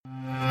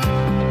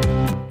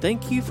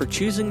Thank you for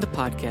choosing the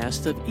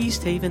podcast of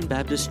Easthaven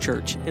Baptist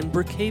Church in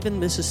Brookhaven,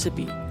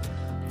 Mississippi.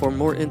 For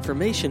more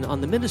information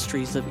on the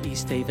ministries of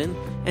Easthaven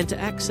and to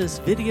access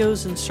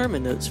videos and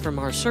sermon notes from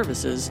our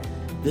services,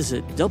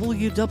 visit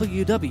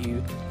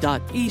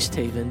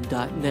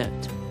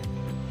www.easthaven.net.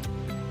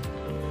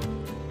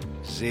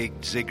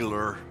 Zig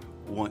Ziglar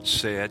once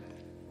said,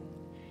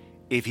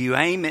 "If you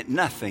aim at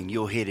nothing,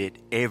 you'll hit it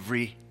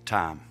every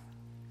time."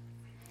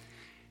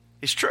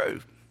 It's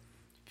true.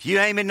 If you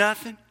aim at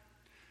nothing,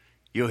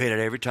 you'll hit it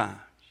every time.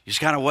 You just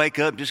kind of wake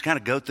up, just kind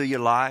of go through your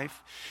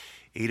life,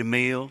 eat a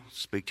meal,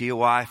 speak to your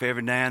wife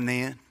every now and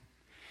then,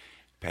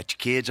 pat your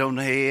kids on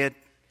the head,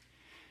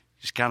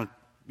 just kind of,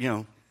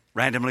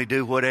 randomly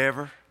do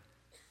whatever.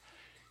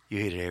 You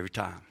hit it every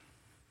time.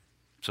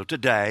 So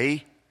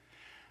today,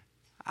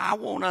 I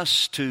want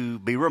us to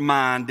be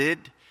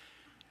reminded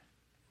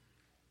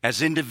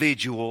as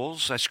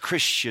individuals, as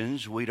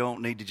Christians, we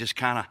don't need to just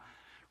kind of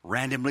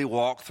randomly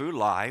walk through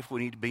life.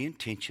 We need to be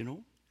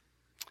intentional.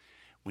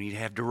 We need to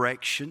have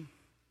direction.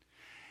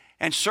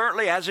 And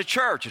certainly as a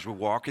church, as we're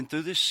walking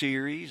through this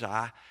series,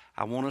 I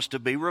want us to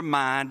be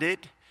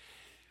reminded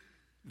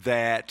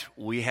that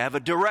we have a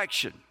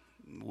direction.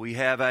 We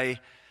have a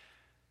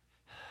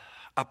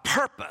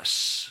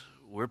purpose.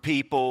 We're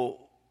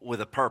people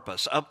with a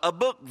purpose. A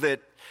book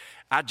that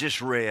I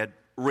just read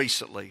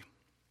recently,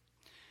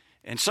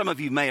 and some of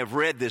you may have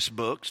read this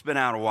book. It's been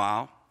out a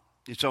while.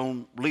 It's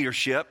on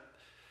leadership.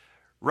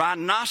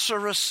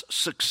 Rhinoceros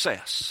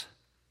Success.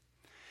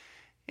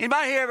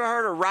 Anybody here ever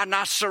heard of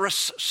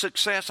rhinoceros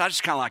success? I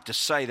just kind of like to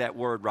say that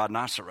word,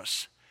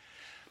 rhinoceros.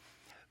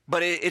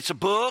 But it's a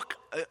book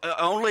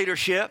on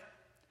leadership.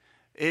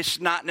 It's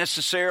not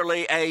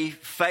necessarily a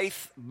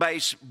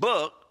faith-based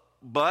book,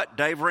 but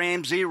Dave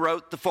Ramsey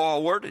wrote the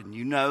foreword, and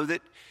you know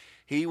that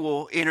he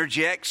will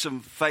interject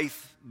some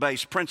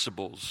faith-based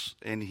principles,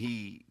 and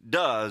he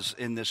does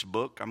in this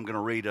book. I'm going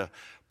to read a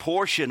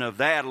portion of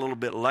that a little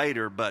bit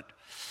later, but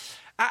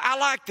I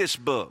like this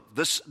book.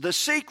 The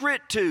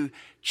secret to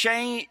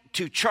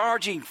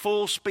charging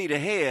full speed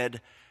ahead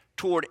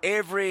toward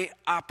every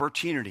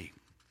opportunity.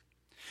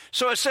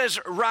 So it says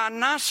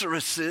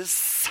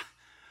rhinoceroses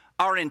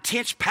are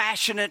intense,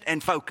 passionate,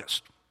 and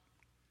focused.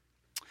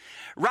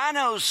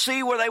 Rhinos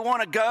see where they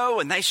want to go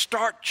and they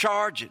start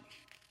charging.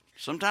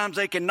 Sometimes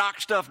they can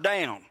knock stuff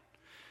down.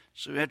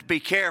 So we have to be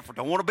careful.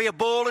 Don't want to be a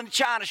bull in the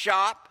china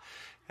shop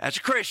as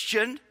a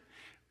Christian.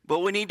 But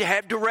we need to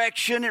have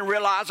direction and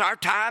realize our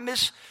time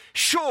is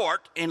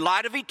short in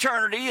light of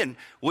eternity, and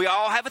we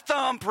all have a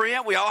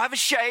thumbprint, we all have a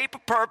shape, a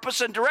purpose,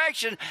 and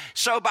direction.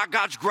 So by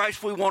God's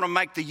grace, we want to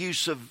make the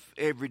use of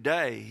every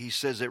day. He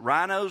says that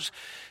rhinos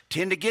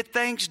tend to get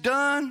things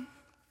done.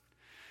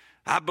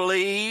 I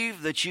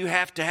believe that you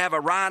have to have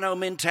a rhino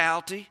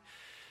mentality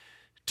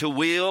to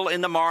wheel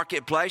in the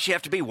marketplace. You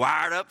have to be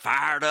wired up,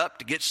 fired up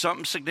to get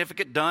something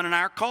significant done in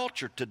our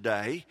culture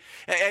today.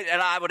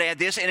 And I would add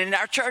this, and in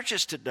our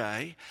churches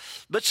today.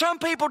 But some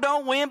people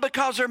don't win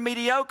because they're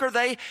mediocre.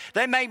 They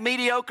make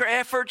mediocre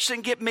efforts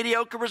and get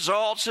mediocre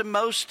results, and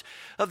most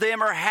of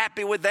them are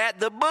happy with that.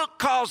 The book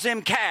calls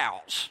them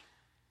cows.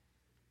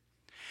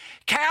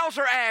 Cows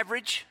are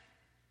average,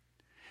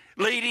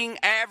 leading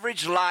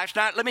average lives.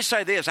 Now, let me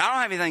say this. I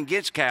don't have anything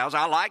against cows.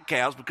 I like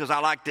cows because I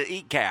like to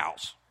eat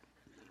cows.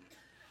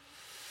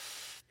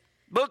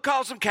 Book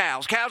calls them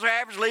cows. Cows are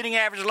average, leading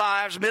average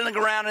lives, milling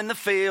around in the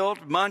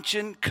field,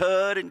 munching,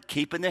 cud, and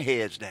keeping their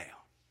heads down.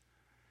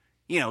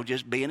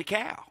 Just being a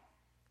cow.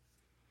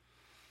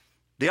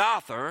 The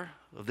author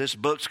of this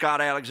book,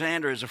 Scott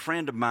Alexander, is a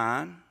friend of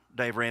mine,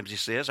 Dave Ramsey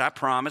says. I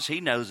promise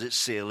he knows it's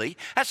silly.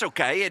 That's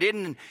okay. It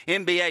isn't an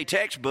MBA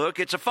textbook.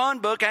 It's a fun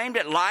book aimed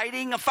at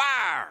lighting a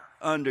fire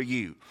under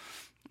you.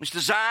 It's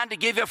designed to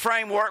give you a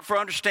framework for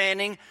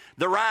understanding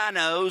the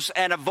rhinos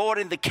and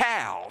avoiding the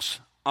cows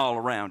all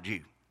around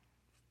you.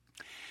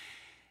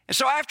 And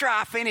so after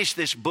I finished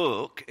this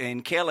book,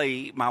 and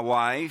Kelly, my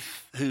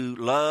wife, who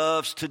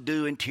loves to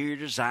do interior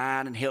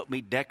design and help me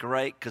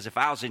decorate, because if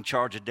I was in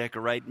charge of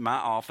decorating, my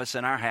office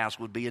and our house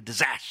would be a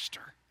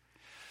disaster.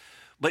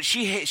 But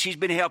she's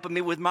been helping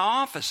me with my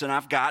office, and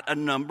I've got a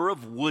number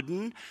of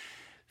wooden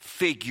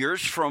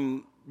figures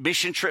from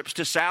mission trips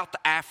to South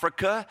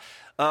Africa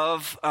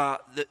of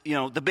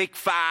the big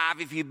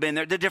five, if you've been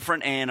there, the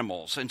different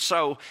animals. And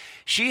so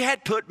she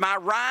had put my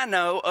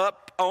rhino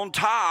up on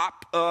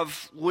top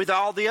with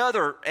all the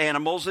other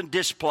animals and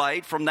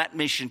displayed from that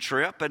mission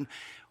trip. And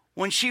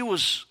when she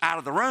was out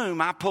of the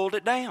room, I pulled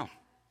it down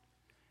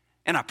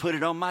and I put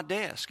it on my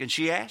desk. And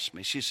she asked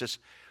me, she says,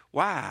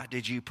 "Why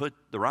did you put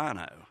the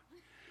rhino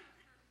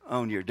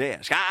on your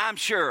desk?" I'm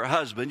sure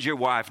husbands, your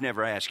wife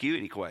never asked you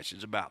any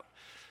questions about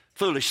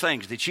foolish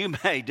things that you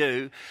may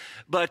do.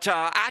 But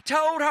I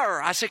told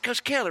her, I said,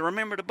 "Because Kelly,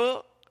 remember the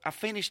book? I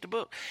finished the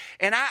book.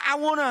 And I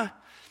want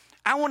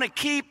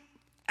to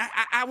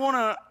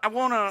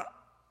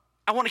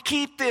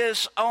keep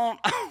this on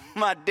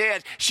my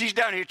desk." She's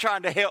down here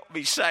trying to help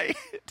me say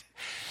it.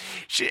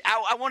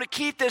 I want to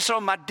keep this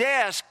on my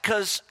desk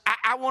because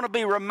I want to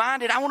be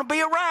reminded I want to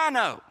be a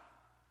rhino.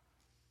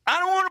 I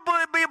don't want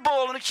to be a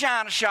bull in a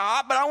china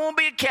shop, but I want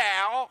to be a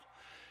cow.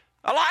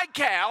 I like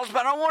cows,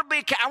 but I don't want to be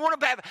a cow.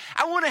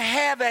 I want to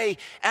have a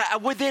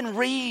within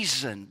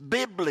reason,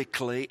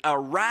 biblically, a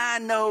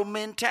rhino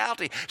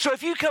mentality. So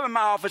if you come in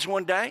my office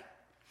one day,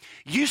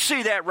 you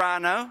see that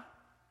rhino,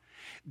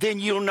 then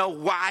you'll know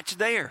why it's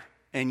there.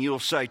 And you'll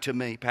say to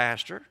me,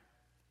 Pastor,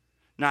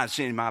 not it's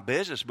in my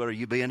business, but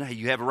you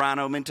have a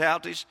rhino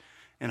mentalities?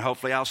 And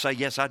hopefully I'll say,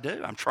 yes, I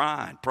do. I'm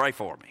trying. Pray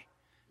for me.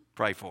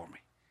 Pray for me.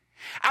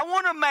 I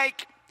want to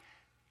make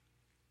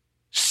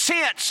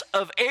sense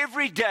of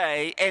every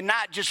day and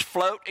not just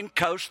float and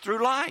coast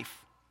through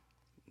life.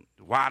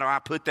 Why do I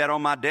put that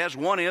on my desk?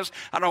 One is,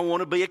 I don't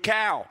want to be a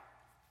cow.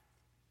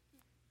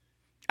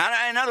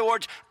 In other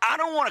words, I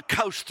don't want to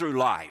coast through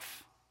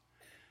life.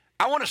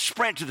 I want to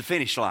sprint to the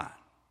finish line.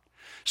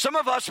 Some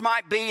of us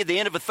might be at the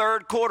end of a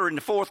third quarter, in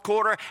the fourth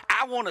quarter.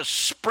 I want to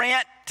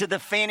sprint to the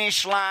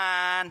finish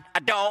line. I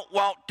don't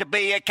want to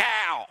be a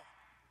cow.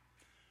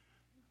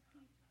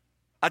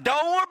 I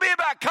don't want to be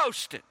about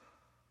coasting.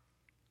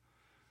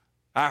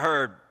 I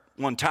heard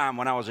one time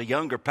when I was a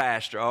younger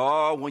pastor,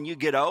 when you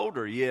get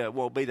older, it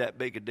won't be that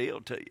big a deal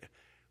to you.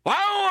 Well,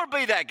 I don't want to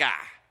be that guy.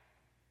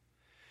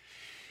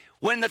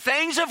 When the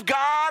things of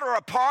God are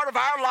a part of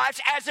our lives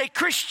as a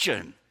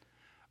Christian,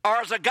 or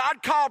as a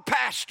God-called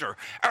pastor,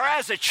 or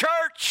as a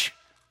church,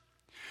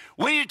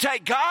 we need to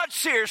take God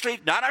seriously,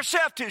 not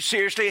ourselves too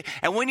seriously,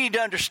 and we need to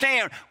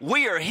understand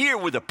we are here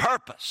with a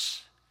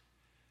purpose.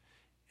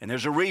 And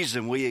there's a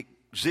reason we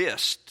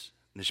exist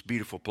in this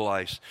beautiful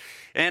place.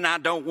 And I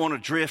don't want to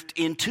drift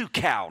into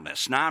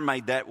cowness. Now, I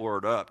made that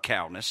word up,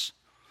 cowness.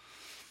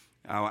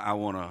 I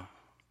want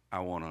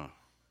to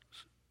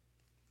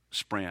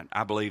sprint.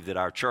 I believe that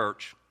our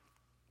church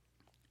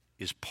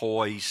is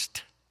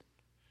poised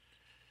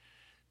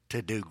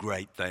to do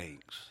great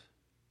things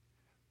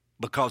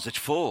because it's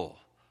full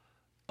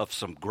of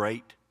some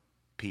great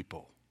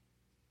people.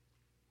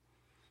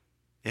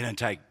 It doesn't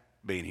take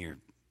being here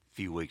a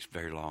few weeks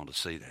very long to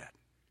see that.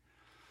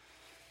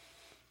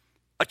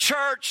 A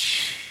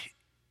church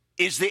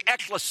is the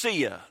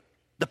ecclesia,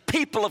 the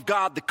people of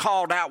God, the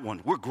called out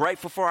one. We're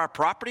grateful for our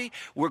property.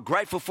 We're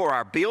grateful for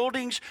our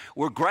buildings.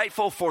 We're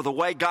grateful for the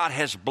way God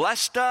has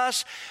blessed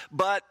us.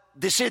 But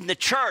this isn't the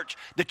church.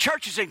 The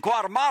church is in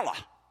Guatemala.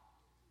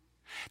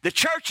 The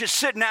church is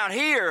sitting out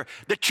here.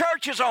 The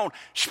church is on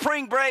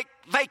spring break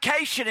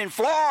vacation in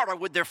Florida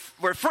with their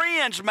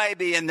friends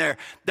maybe and their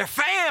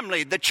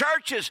family. The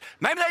church is,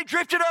 maybe they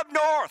drifted up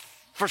north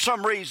for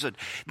some reason.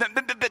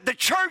 The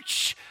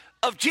church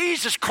of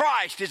Jesus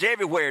Christ is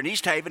everywhere, and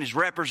Easthaven is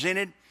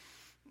represented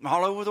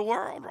all over the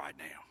world right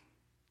now.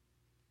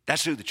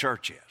 That's who the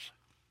church is.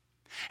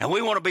 And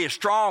we want to be a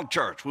strong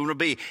church. We want to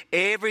be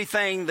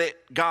everything that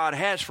God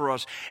has for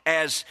us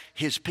as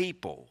His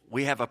people.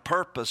 We have a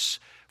purpose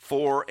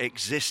for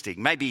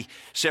existing. Maybe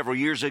several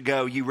years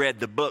ago you read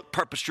the book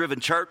Purpose Driven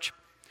Church.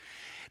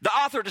 The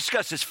author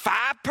discusses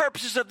 5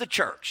 purposes of the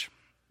church.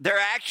 They're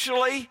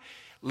actually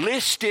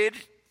listed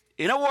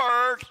in a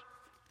word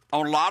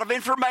on a lot of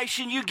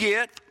information you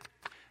get.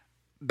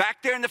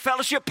 Back there in the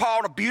Fellowship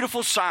Hall, a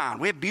beautiful sign.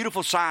 We have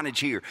beautiful signage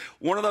here.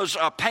 One of those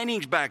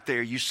paintings back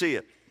there, you see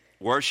it.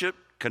 Worship,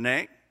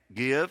 connect,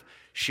 give,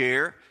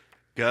 share,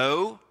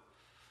 go.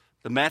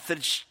 The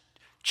methods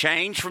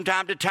change from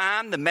time to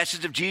time. The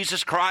message of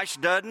Jesus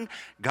Christ doesn't.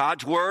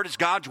 God's word is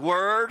God's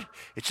word.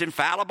 It's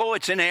infallible.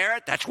 It's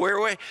inerrant.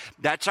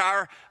 That's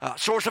our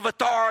source of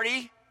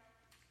authority.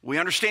 We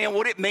understand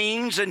what it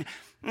means. And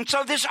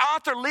so this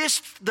author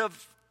lists the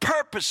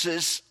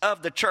purposes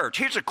of the church.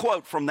 Here's a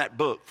quote from that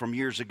book from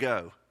years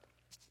ago.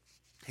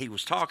 He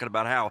was talking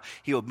about how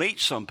he'll meet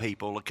some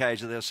people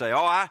occasionally. They'll say,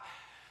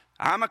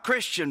 I'm a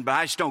Christian, but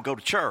I just don't go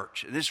to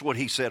church. This is what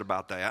he said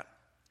about that.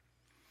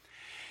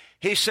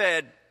 He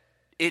said,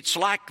 it's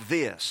like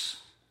this.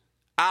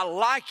 I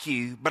like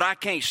you, but I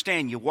can't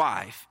stand your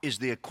wife is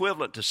the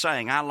equivalent to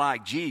saying I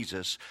like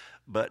Jesus,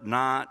 but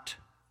not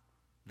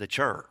the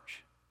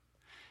church.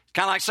 It's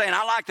kind of like saying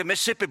I like the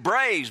Mississippi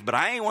Braves, but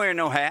I ain't wearing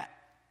no hat.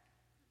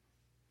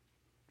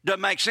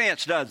 Doesn't make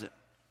sense, does it?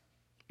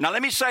 Now,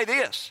 let me say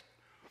this.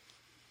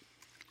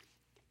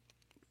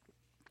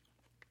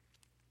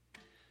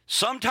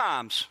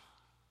 Sometimes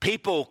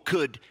people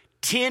could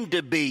tend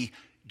to be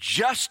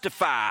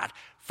justified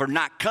for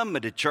not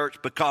coming to church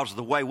because of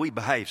the way we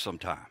behave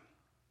sometimes,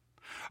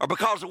 or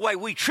because of the way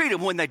we treat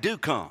them when they do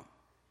come.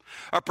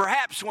 Or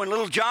perhaps when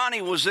little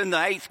Johnny was in the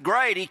 8th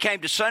grade, he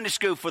came to Sunday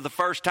school for the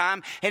first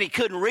time, and he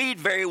couldn't read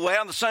very well.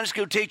 And the Sunday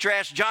school teacher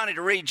asked Johnny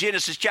to read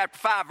Genesis chapter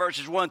 5,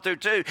 verses 1 through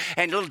 2,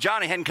 and little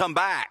Johnny hadn't come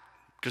back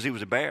because he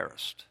was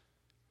embarrassed.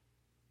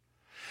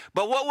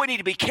 But what we need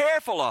to be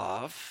careful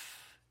of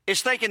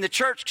is thinking the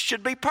church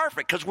should be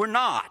perfect, because we're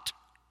not.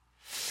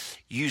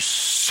 You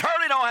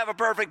certainly don't have a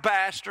perfect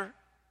pastor.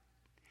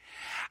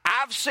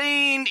 I've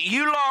seen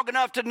you long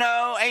enough to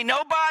know ain't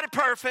nobody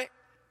perfect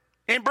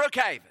in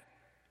Brookhaven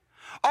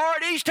or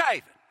at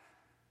Easthaven.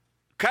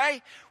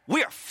 Okay?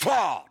 We are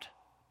flawed.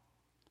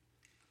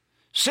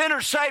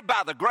 Sinners saved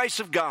by the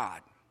grace of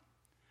God.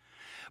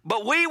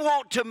 But we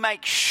want to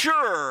make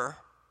sure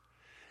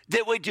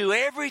that we do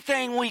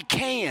everything we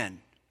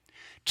can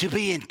to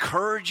be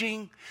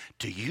encouraging,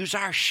 to use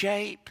our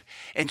shape.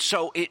 And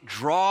so it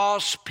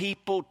draws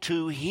people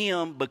to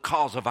Him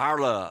because of our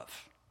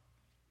love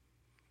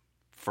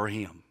for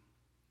Him.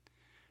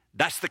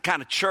 That's the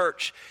kind of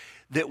church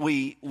that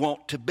we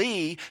want to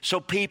be, so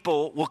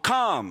people will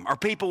come, or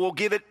people will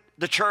give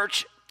the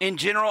church in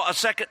general a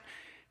second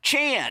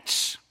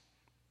chance.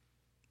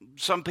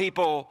 Some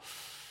people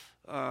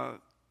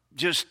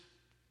just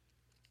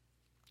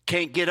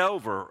can't get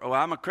over, oh,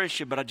 I'm a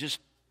Christian, but I just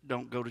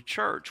don't go to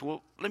church.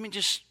 Well, let me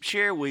just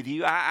share with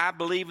you, I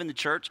believe in the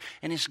church,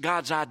 and it's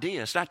God's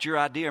idea. It's not your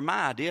idea or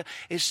my idea.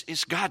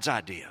 It's God's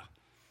idea.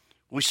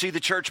 We see the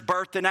church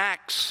birthed in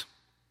Acts.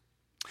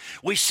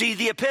 We see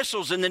the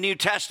epistles in the New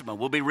Testament.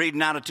 We'll be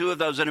reading out of two of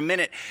those in a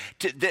minute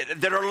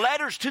that are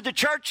letters to the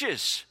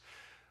churches.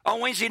 On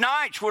Wednesday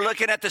nights, we're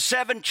looking at the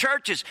 7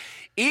 churches.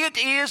 It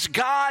is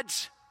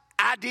God's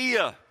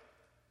idea.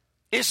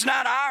 It's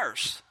not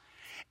ours.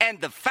 And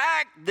the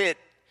fact that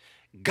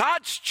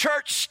God's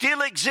church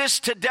still exists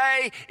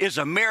today is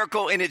a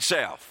miracle in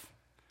itself.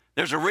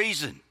 There's a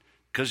reason,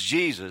 because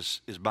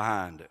Jesus is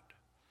behind it.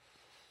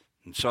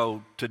 And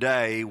so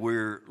today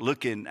we're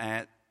looking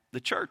at the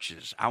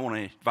churches. I want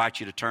to invite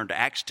you to turn to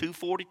Acts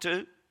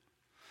 2:42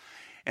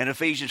 and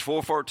Ephesians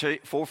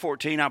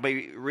 4:14. I'll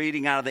be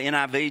reading out of the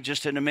NIV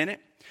just in a minute.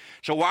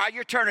 So while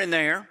you're turning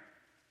there,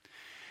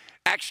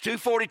 Acts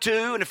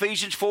 2:42 and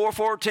Ephesians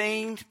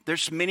 4:14.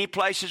 There's many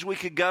places we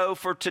could go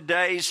for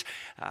today's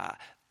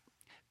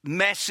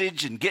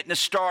message and getting us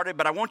started,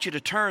 but I want you to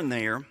turn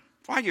there.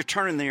 While you're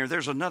turning there,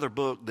 there's another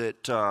book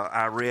that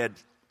I read,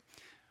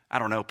 I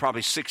don't know,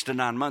 probably 6 to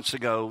 9 months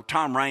ago.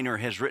 Tom Rainer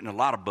has written a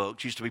lot of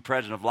books, used to be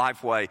president of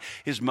Lifeway.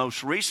 His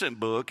most recent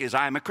book is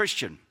I Am a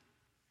Christian.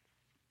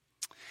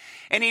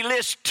 And he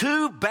lists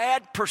 2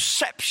 bad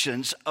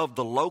perceptions of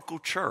the local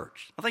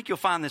church. I think you'll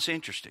find this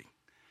interesting.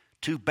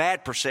 2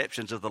 bad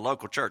perceptions of the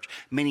local church,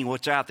 meaning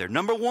what's out there.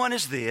 Number 1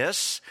 is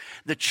this: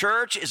 the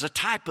church is a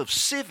type of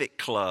civic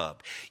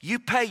club. You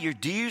pay your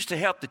dues to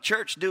help the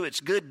church do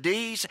its good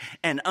deeds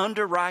and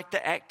underwrite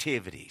the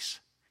activities.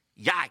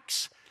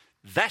 Yikes.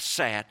 That's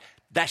sad.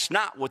 That's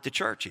not what the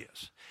church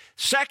is.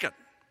 Second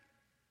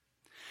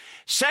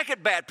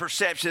bad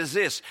perception is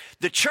this: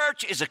 the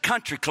church is a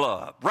country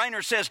club.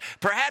 Rainer says,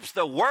 perhaps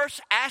the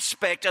worst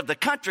aspect of the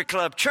country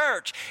club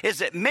church is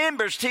that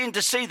members tend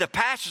to see the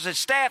pastors and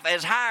staff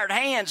as hired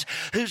hands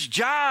whose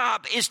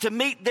job is to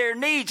meet their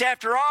needs.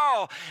 After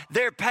all,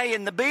 they're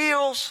paying the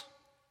bills.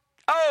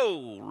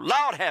 Oh,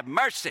 Lord have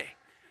mercy.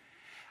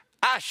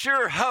 I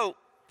sure hope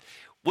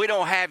we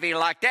don't have any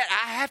like that.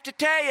 I have to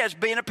tell you, as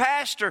being a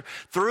pastor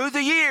through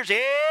the years,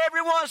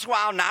 every once in a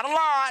while, not a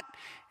lot,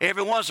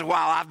 every once in a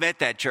while I've met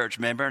that church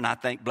member and I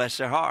think, bless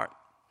their heart,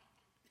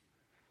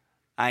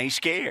 I ain't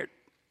scared.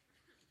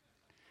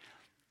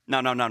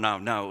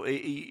 No.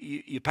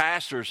 You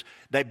pastors,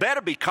 they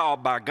better be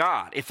called by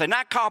God. If they're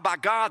not called by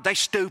God, they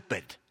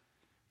stupid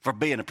for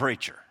being a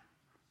preacher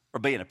or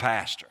being a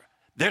pastor.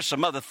 There's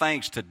some other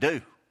things to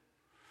do.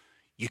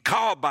 You're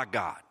called by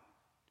God.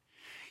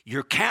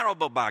 You're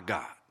accountable by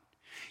God.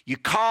 You're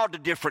called to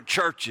different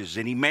churches,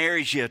 and He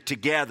marries you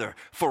together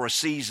for a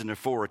season or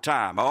for a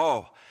time.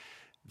 Oh,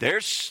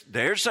 there's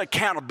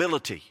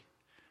accountability.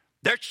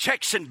 There's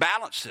checks and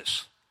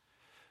balances.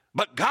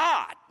 But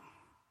God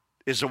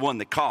is the one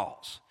that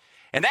calls.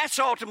 And that's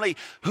ultimately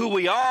who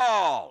we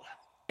all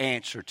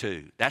answer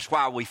to. That's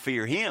why we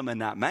fear Him and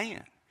not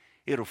man.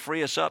 It'll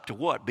free us up to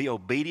what? Be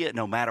obedient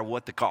no matter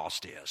what the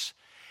cost is.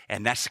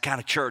 And that's the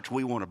kind of church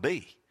we want to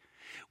be.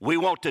 We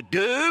want to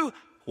do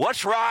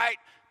what's right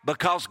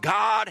because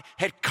God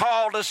had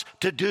called us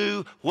to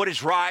do what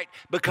is right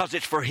because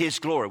it's for His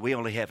glory. We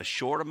only have a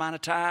short amount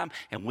of time,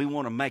 and we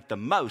want to make the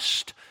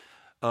most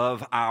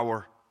of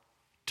our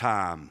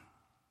time.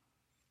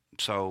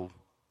 So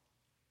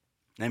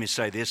let me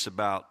say this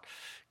about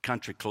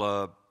country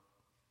club.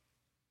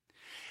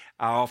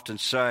 I often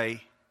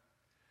say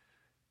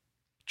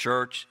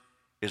church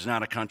is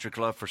not a country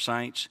club for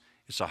saints.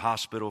 It's a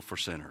hospital for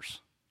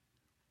sinners.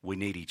 We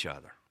need each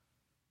other.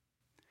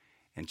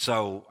 And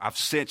so I've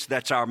sensed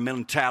that's our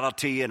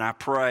mentality, and I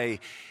pray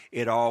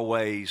it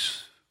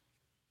always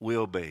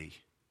will be.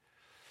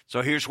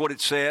 So here's what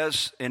it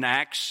says in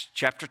Acts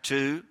chapter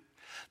 2.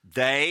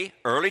 They,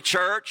 early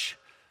church,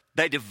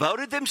 they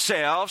devoted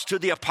themselves to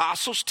the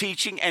apostles'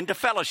 teaching and to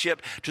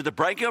fellowship, to the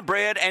breaking of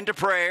bread and to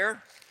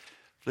prayer.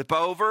 Flip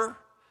over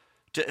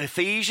to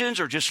Ephesians,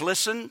 or just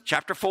listen,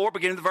 chapter 4,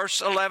 beginning with verse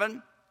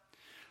 11.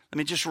 Let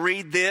me just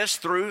read this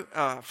through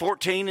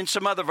 14 and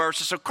some other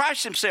verses. So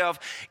Christ Himself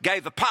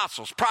gave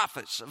apostles,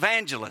 prophets,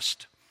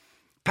 evangelists,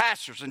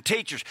 pastors, and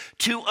teachers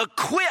to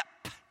equip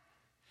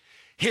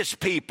His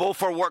people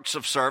for works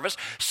of service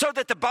so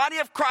that the body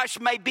of Christ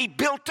may be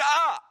built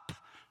up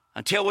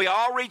until we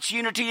all reach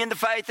unity in the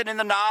faith and in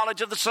the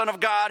knowledge of the Son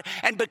of God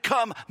and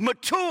become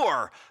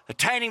mature,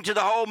 attaining to the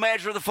whole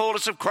measure of the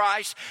fullness of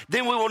Christ.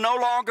 Then we will no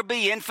longer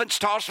be infants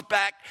tossed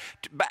back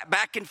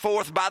and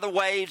forth by the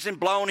waves and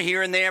blown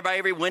here and there by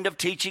every wind of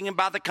teaching and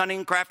by the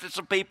cunning craftiness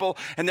of people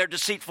and their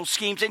deceitful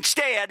schemes.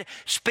 Instead,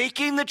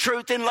 speaking the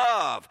truth in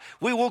love,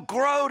 we will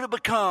grow to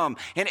become,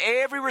 in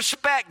every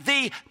respect,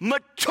 the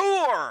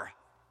mature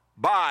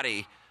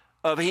body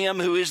of Him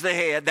who is the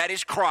head, that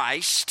is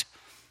Christ.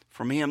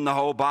 From Him, the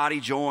whole body,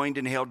 joined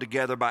and held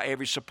together by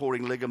every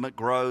supporting ligament,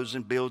 grows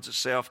and builds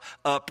itself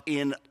up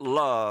in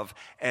love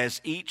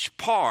as each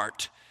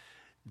part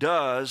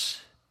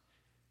does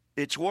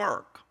its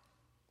work.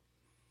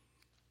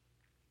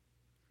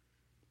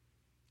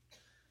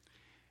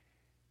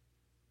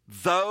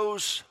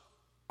 Those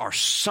are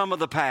some of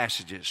the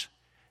passages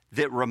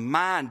that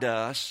remind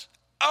us,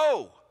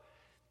 oh,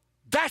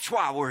 that's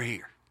why we're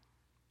here.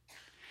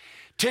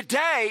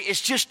 Today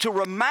is just to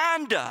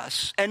remind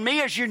us, and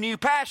me as your new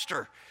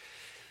pastor,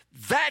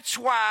 that's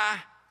why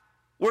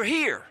we're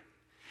here.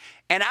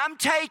 And I'm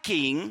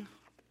taking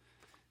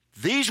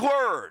these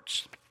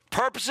words,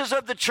 purposes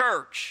of the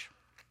church,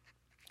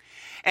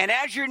 and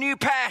as your new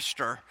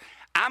pastor,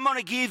 I'm going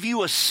to give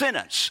you a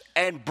sentence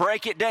and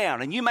break it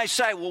down. And you may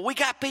say, well, we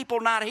got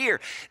people not here.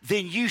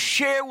 Then you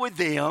share with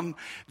them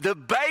the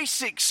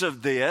basics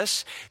of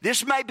this.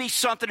 This may be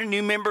something in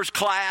new members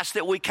class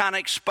that we kind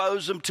of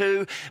expose them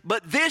to.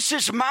 But this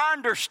is my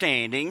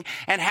understanding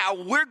and how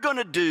we're going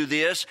to do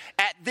this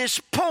at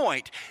this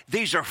point.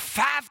 These are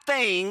 5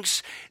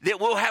 things that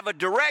we'll have a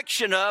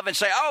direction of and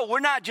say, oh, we're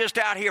not just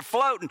out here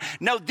floating.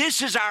 No,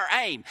 this is our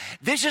aim.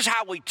 This is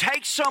how we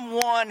take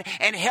someone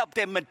and help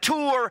them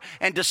mature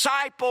and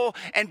disciple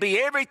and be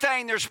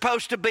everything they're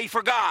supposed to be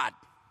for God.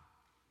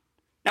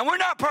 Now, we're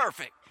not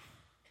perfect.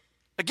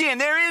 Again,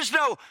 there is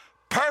no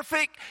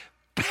perfect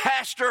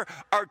pastor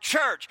or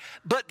church,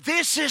 but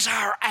this is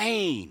our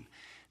aim.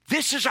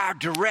 This is our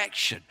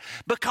direction.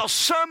 Because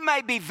some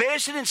may be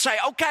visiting and say,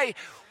 okay,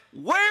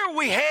 where are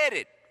we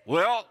headed?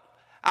 Well,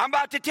 I'm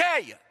about to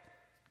tell you.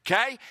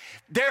 Okay?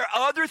 There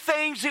are other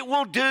things that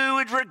we'll do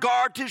in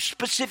regard to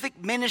specific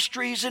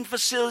ministries and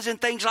facilities and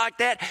things like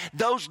that.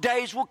 Those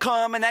days will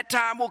come and that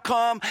time will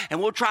come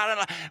and we'll try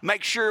to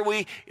make sure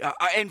we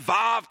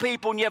involve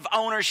people and you have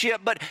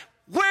ownership. But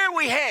where are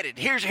we headed?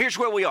 Here's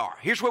where we are.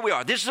 Here's where we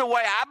are. This is the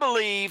way I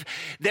believe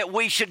that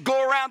we should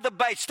go around the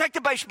base. Take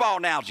the baseball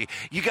analogy.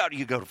 You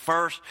go to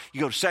first,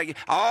 you go to second,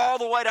 all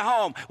the way to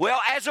home. Well,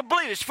 as a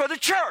believer, it's for the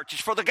church.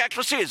 It's for the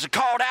ecclesia. It's the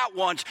called out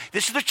ones.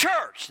 This is the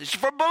church. This is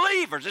for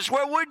believers. This is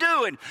what we're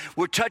doing.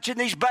 We're touching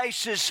these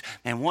bases,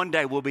 and one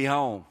day we'll be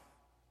home.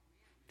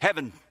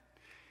 Heaven,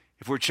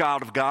 if we're a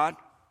child of God.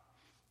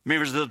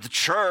 Members of the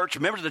church,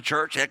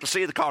 the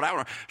ecclesia, the called out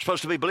are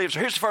supposed to be believers. So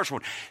here's the first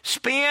one.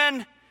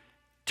 Spend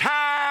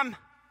time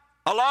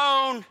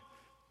alone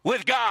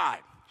with God.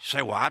 You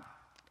say, well,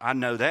 I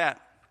know that.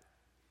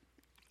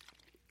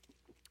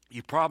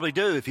 You probably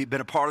do if you've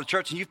been a part of the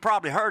church, and you've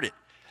probably heard it.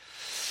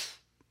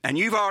 And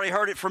you've already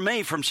heard it from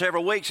me from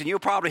several weeks, and you'll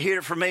probably hear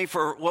it from me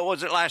for, what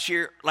was it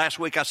last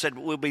week I said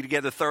we'll be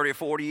together 30 or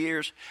 40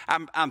 years.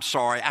 I'm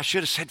sorry, I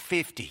should have said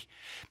 50,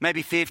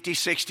 maybe 50,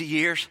 60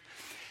 years.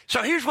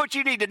 So here's what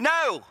you need to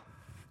know.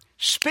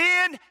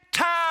 Spend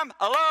time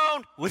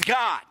alone with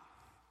God.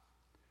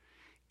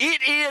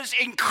 It is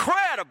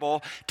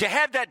incredible to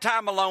have that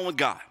time alone with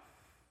God.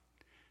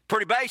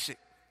 Pretty basic.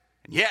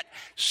 And yet,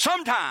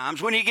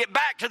 sometimes when you get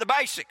back to the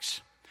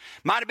basics,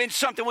 might have been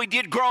something we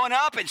did growing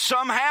up and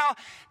somehow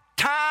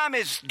time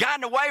has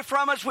gotten away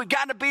from us. We've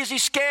gotten a busy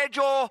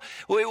schedule.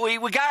 We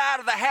got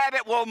out of the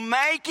habit. Well,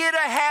 make it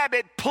a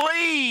habit,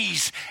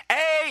 please.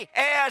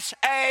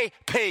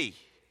 ASAP.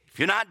 If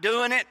you're not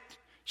doing it,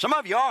 some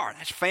of you are.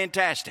 That's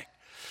fantastic.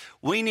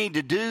 We need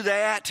to do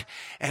that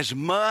as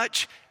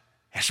much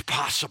as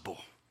possible.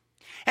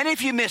 And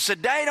if you miss a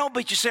day, don't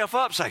beat yourself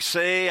up. Say,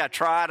 see, I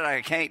tried it,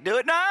 I can't do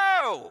it.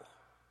 No.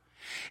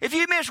 If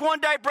you miss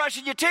one day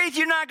brushing your teeth,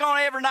 you're not going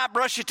to ever not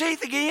brush your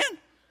teeth again.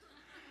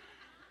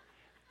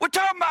 We're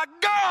talking about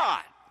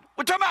God.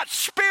 We're talking about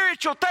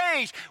spiritual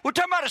things. We're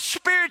talking about a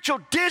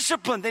spiritual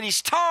discipline that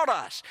He's taught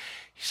us.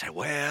 You say,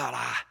 well,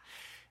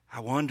 I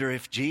wonder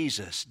if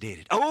Jesus did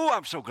it. Oh,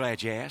 I'm so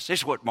glad you asked. This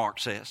is what Mark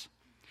says.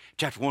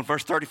 Chapter 1,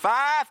 verse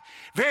 35,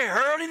 very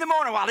early in the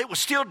morning while it was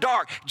still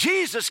dark,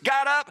 Jesus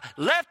got up,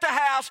 left the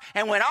house,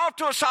 and went off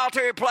to a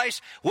solitary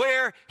place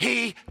where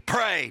He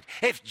prayed.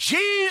 If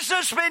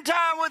Jesus spent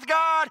time with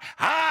God,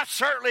 I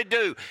certainly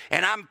do.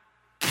 And I'm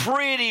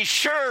pretty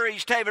sure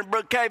Easthaven,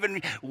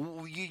 Brookhaven,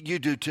 you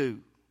do too.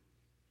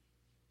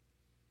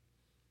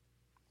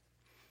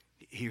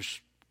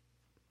 Here's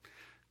a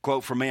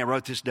quote from me. I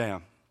wrote this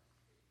down.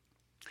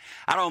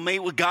 I don't meet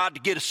with God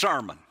to get a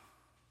sermon.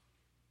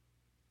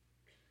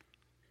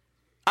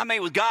 I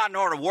meet with God in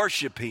order to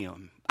worship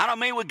Him. I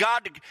meet with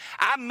God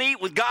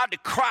to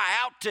cry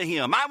out to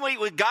Him. I meet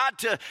with God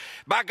to,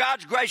 by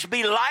God's grace,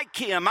 be like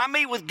Him. I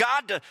meet with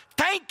God to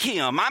thank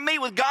Him. I meet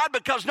with God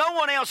because no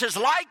one else is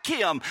like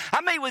Him.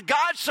 I meet with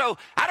God so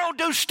I don't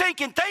do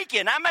stinking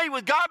thinking. I meet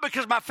with God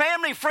because my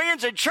family,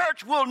 friends, and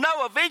church will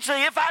know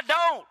eventually if I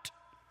don't.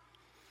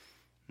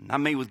 I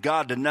meet with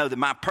God to know that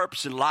my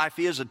purpose in life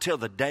is until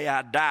the day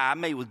I die. I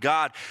meet with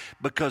God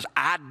because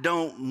I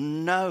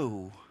don't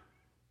know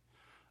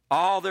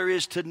all there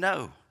is to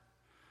know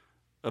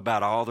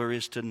about all there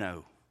is to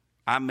know.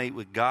 I meet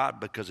with God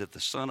because if the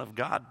Son of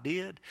God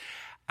did,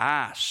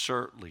 I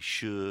certainly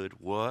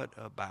should. What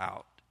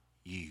about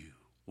you?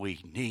 We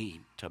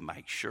need to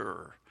make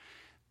sure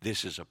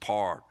this is a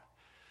part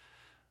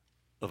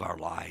of our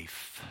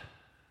life.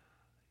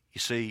 You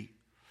see,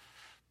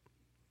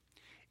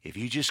 if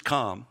you just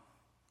come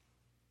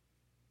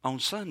on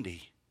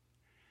Sunday,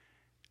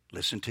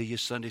 listen to your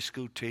Sunday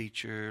school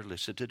teacher,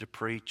 listen to the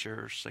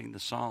preacher, sing the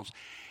songs,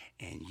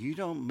 and you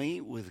don't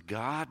meet with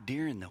God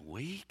during the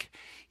week,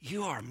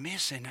 you are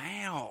missing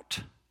out.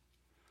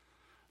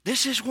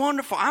 This is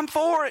wonderful. I'm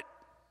for it.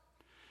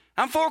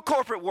 I'm for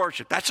corporate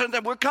worship. That's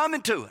something we're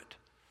coming to it.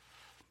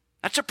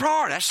 That's a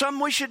priority. That's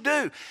something we should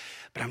do.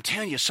 But I'm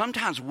telling you,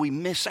 sometimes we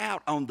miss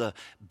out on the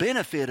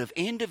benefit of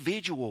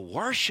individual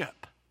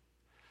worship.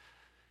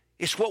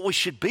 It's what we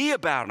should be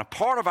about and a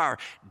part of our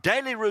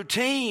daily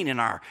routine and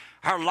our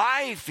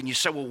life. And you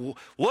say, well,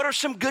 what are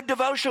some good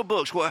devotional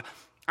books? Well,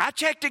 I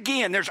checked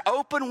again. There's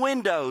open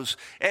windows,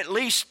 at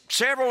least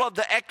several of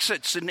the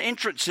exits and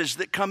entrances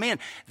that come in.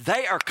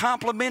 They are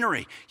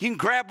complimentary. You can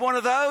grab one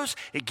of those.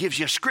 It gives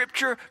you a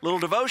scripture, a little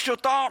devotional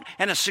thought,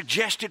 and a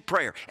suggested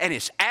prayer. And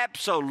it's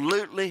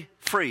absolutely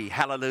free.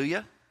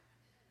 Hallelujah.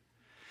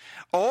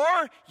 Or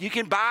you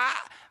can buy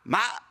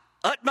my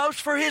Utmost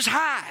for His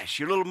Highs.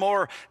 You're a little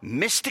more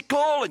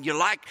mystical and you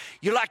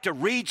like to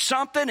read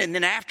something and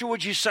then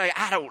afterwards you say,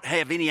 I don't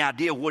have any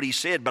idea what he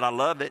said, but I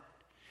love it.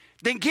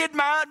 Then get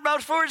my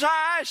Utmost for His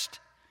Highest.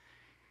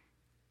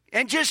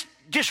 And just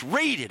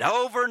read it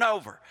over and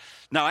over.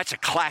 No, that's a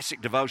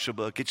classic devotional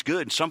book. It's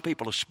good. And some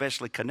people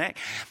especially connect.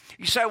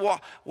 You say,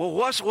 well,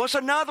 what's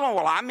another one?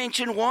 Well, I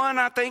mentioned one,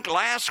 I think,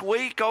 last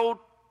week, old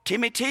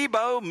Timmy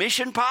Tebow,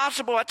 Mission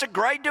Possible. That's a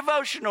great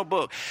devotional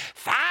book.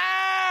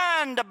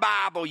 Find a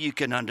Bible you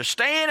can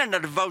understand and a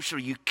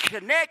devotional you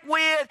connect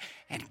with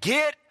and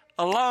get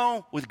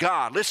along with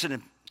God. Listen,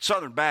 in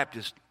Southern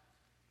Baptist,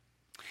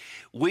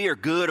 we are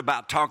good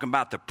about talking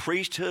about the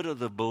priesthood of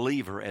the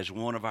believer as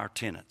one of our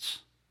tenets.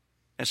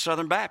 As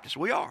Southern Baptists,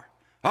 we are.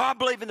 Oh, I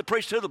believe in the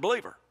priesthood of the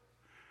believer.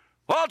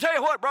 Well, I'll tell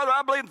you what, brother,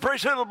 I believe in the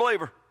priesthood of the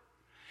believer.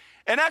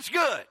 And that's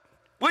good.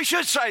 We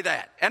should say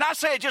that. And I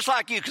say it just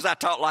like you because I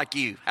talk like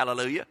you.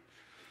 Hallelujah.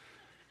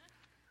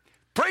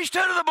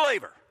 Priesthood of the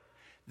believer.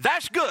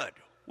 That's good.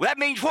 Well, that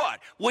means what?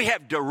 We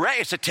have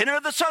it's a tenet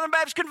of the Southern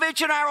Baptist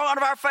Convention, one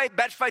of our faith,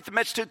 Baptist Faith of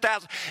Methodist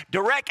 2000,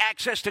 direct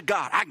access to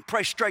God. I can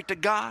pray straight to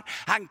God.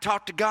 I can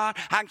talk to God.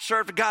 I can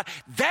serve to God.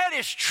 That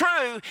is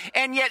true,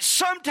 and yet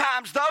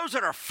sometimes those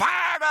that are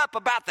fired up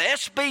about the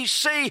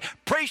SBC,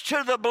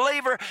 priesthood of the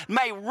believer,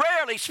 may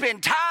rarely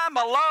spend time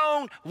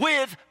alone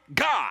with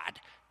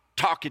God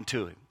talking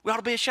to Him. We ought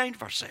to be ashamed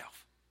of ourselves.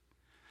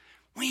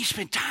 We need to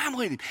spend time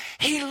with Him.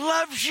 He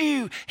loves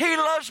you. He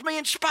loves me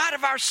in spite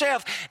of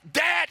ourselves.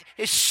 That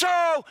is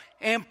so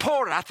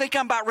important. I think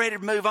I'm about ready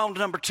to move on to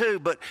number 2,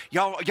 but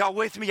y'all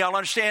with me? Y'all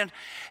understand?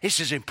 This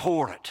is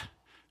important.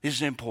 This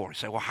is important.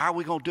 Say, well, how are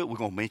we going to do it? We're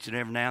going to mention it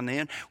every now and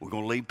then. We're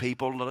going to lead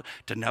people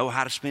to know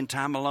how to spend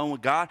time alone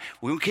with God.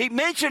 We're going to keep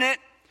mentioning it.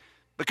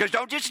 Because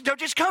don't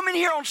just come in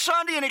here on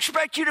Sunday and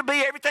expect you to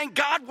be everything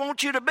God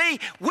wants you to be.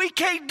 We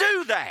can't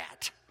do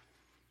that.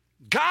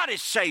 God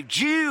has saved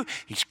you.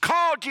 He's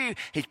called you.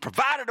 He's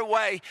provided a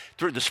way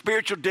through the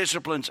spiritual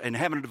disciplines and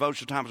having a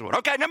devotional time as well.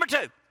 Okay, number 2.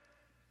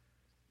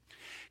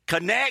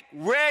 Connect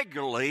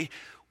regularly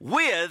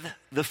with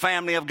the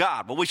family of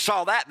God. Well, we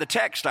saw that in the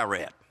text I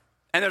read.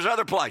 And there's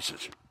other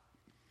places.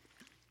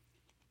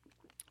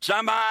 It's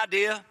not my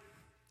idea.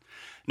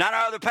 Not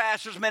our other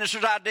pastors,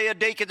 ministers' idea,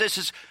 deacon. This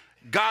is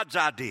God's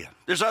idea.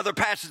 There's other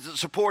passages that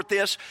support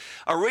this.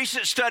 A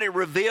recent study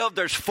revealed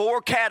there's 4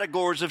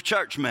 categories of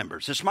church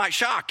members. This might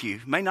shock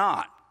you, may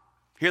not.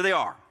 Here they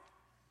are.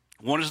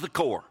 One is the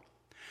core.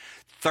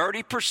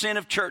 30%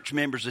 of church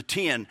members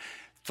attend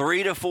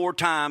 3 to 4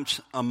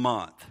 times a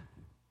month.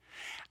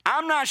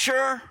 I'm not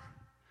sure,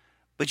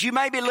 but you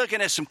may be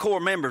looking at some core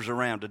members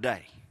around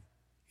today.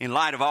 In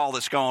light of all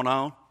that's going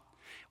on,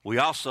 we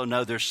also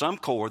know there's some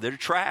core that are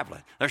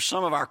traveling. There's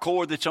some of our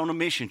core that's on a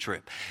mission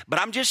trip.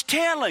 But I'm just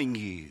telling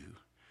you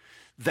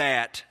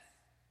that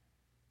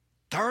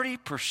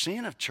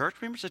 30% of church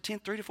members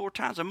attend 3 to 4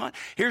 times a month.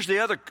 Here's the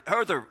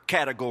other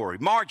category,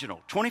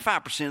 marginal.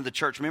 25% of the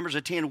church members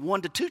attend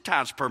 1 to 2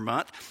 times per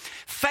month.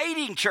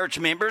 Fading church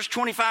members,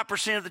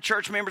 25% of the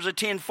church members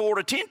attend 4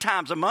 to 10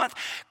 times a month.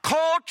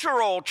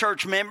 Cultural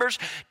church members,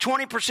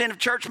 20% of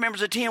church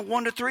members attend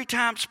 1 to 3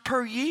 times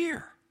per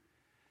year.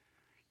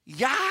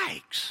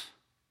 Yikes.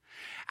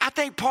 I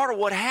think part of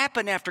what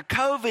happened after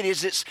COVID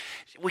is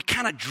we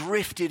kind of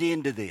drifted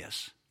into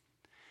this.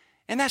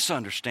 And that's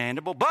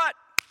understandable. But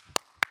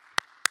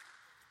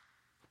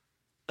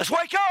let's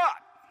wake up.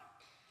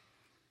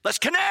 Let's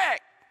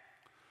connect.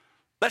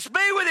 Let's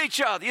be with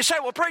each other. You say,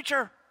 well,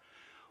 preacher,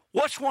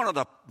 what's one of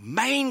the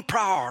main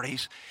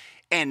priorities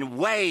and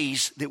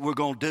ways that we're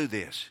going to do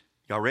this?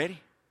 Y'all ready?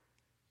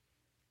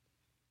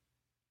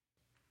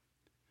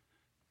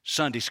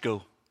 Sunday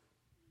school.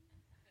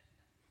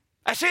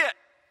 That's it.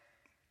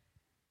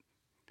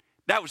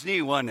 That was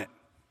new, wasn't it?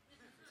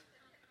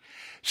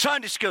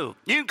 Sunday school.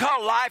 You can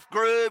call it life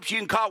groups. You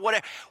can call it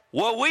whatever.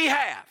 What we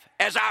have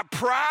as our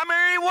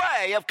primary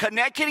way of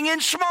connecting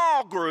in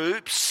small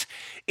groups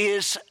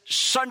is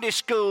Sunday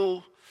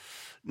school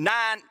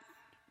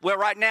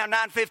right now,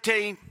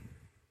 9:15.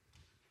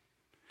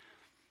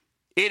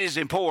 It is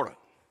important.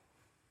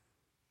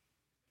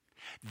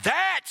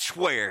 That's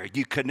where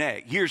you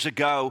connect. Years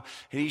ago,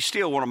 and he's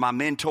still one of my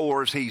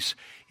mentors. He's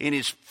in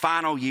his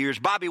final years.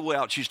 Bobby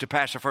Welch used to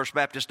pastor First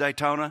Baptist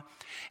Daytona.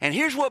 And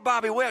here's what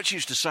Bobby Welch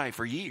used to say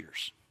for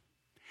years.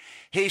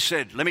 He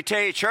said, let me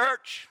tell you,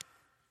 church.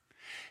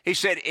 He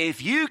said,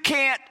 if you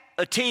can't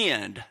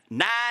attend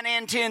 9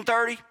 and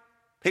 10:30,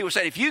 he would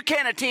say, if you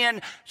can't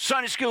attend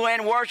Sunday school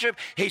and worship,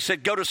 he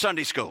said, go to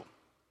Sunday school.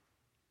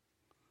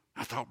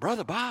 I thought,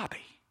 Brother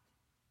Bobby.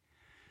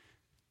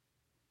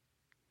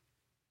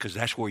 Because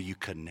that's where you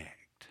connect.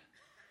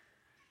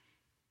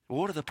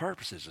 What are the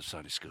purposes of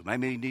Sunday school?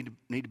 Maybe you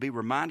need to be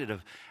reminded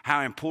of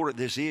how important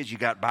this is. You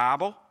got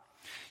Bible,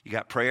 you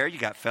got prayer, you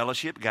got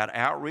fellowship, you got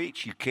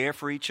outreach, you care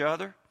for each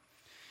other.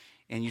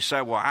 And you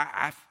say, well,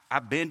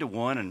 I've been to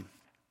one and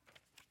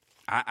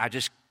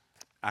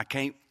I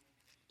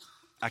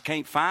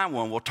can't find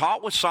one. Well,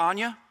 talk with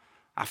Sonia.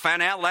 I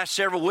found out last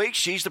several weeks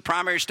she's the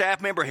primary staff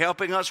member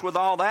helping us with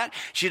all that.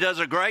 She does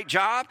a great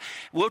job.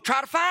 We'll try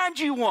to find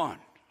you one.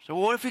 So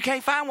what if you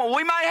can't find one?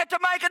 We might have to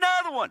make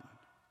another one.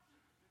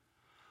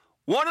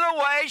 One of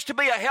the ways to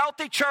be a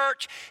healthy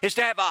church is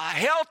to have a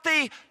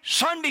healthy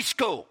Sunday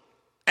school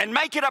and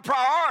make it a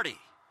priority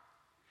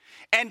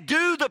and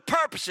do the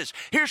purposes.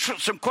 Here's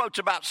some quotes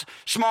about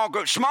small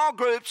groups. Small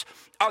groups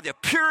are the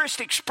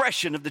purest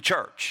expression of the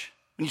church.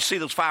 When you see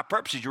those 5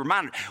 purposes, you're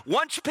reminded.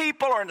 Once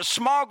people are in a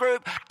small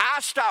group,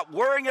 I stop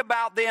worrying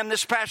about them,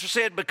 this pastor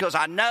said, because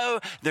I know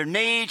their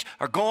needs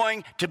are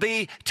going to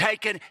be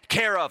taken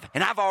care of.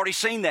 And I've already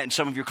seen that in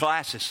some of your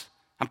classes.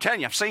 I'm telling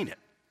you, I've seen it.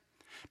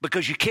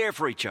 Because you care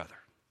for each other.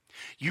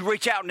 You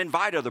reach out and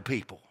invite other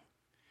people.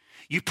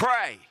 You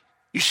pray.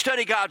 You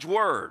study God's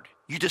word.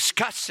 You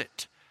discuss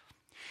it.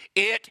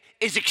 It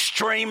is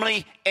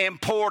extremely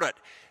important.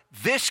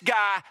 This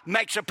guy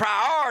makes a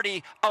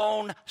priority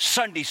on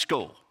Sunday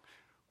school.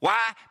 Why?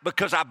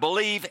 Because I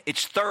believe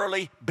it's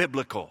thoroughly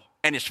biblical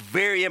and it's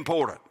very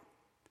important.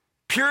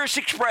 Purest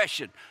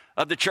expression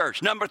of the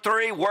church. Number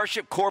 3,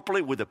 worship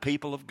corporately with the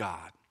people of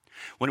God.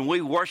 When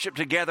we worship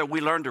together, we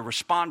learn to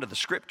respond to the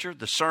scripture,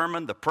 the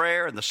sermon, the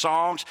prayer, and the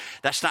songs.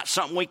 That's not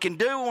something we can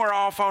do when we're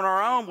off on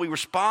our own. We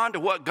respond to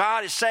what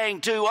God is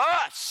saying to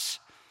us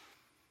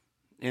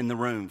in the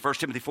room. 1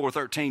 Timothy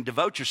 4:13,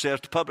 devote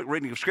yourselves to public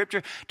reading of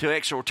scripture, to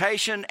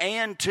exhortation,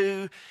 and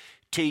to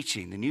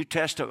teaching. The New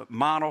Testament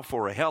model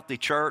for a healthy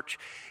church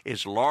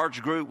is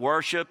large group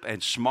worship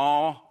and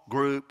small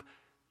group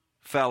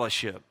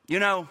fellowship. You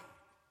know,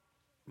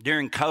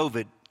 during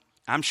COVID,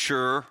 I'm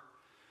sure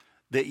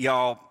that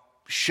y'all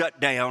shut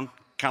down,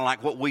 kind of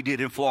like what we did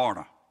in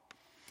Florida.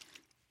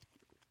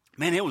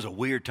 Man, it was a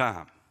weird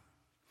time.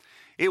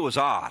 It was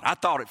odd. I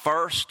thought at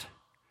first,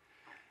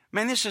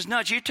 man, this is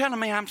nuts. You're telling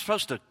me I'm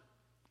supposed to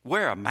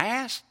wear a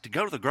mask to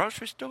go to the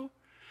grocery store?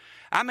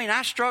 I mean,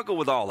 I struggled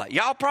with all that.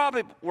 Y'all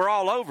probably were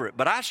all over it,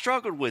 but I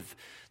struggled with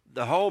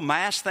the whole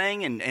mask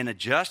thing and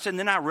adjusting.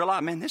 Then I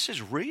realized, man, this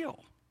is real.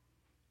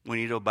 We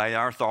need to obey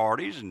our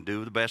authorities and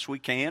do the best we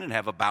can and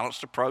have a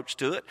balanced approach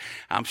to it.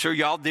 I'm sure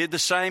y'all did the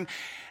same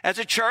as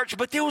a church,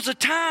 but there was a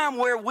time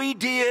where we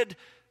did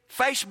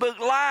Facebook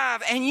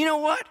Live, and you know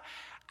what?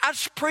 I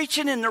was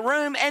preaching in the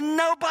room, and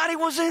nobody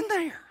was in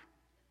there.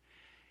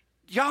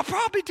 Y'all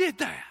probably did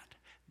that.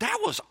 That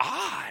was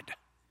odd.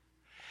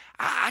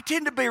 I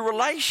tend to be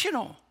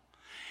relational.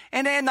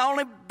 And then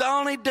the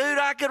only dude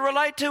I could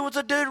relate to was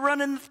a dude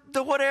running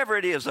the whatever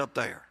it is up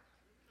there.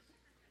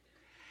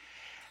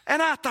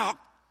 And I thought,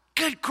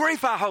 good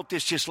grief, I hope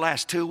this just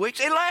lasts 2 weeks.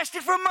 It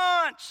lasted for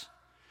months.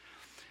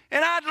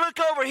 And I'd look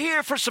over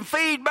here for some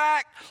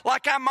feedback,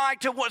 like I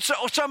might to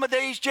some of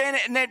these,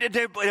 Janet, and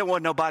there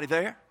wasn't nobody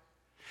there.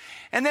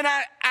 And then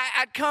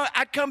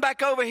I'd come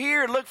back over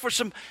here and look for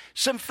some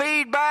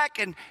feedback,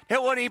 and there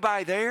wasn't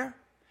anybody there.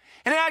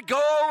 And then I'd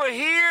go over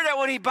here, there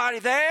wasn't anybody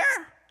there.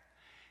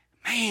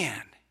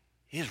 Man,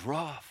 it's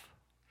rough.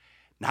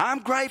 Now, I'm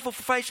grateful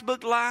for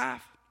Facebook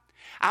Live.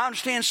 I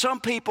understand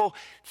some people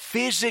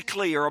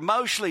physically or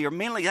emotionally or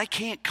mentally, they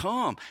can't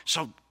come.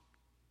 So,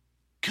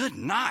 good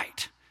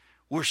night.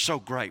 We're so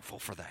grateful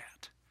for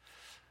that.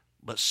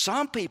 But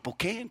some people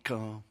can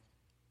come.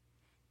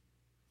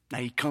 Now,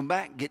 you come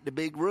back and get in the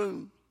big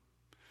room.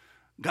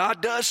 God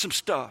does some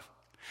stuff.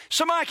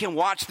 Somebody can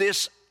watch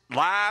this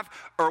live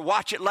or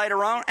watch it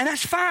later on, and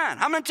that's fine.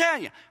 I'm going to tell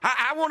you,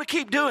 I want to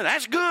keep doing it.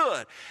 That's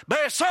good. But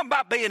there's something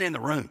about being in the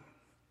room.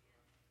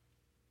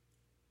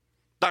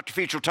 Dr.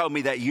 Futrell told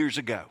me that years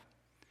ago.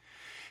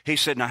 He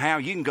said, now, Hal,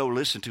 you can go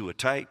listen to a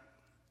tape,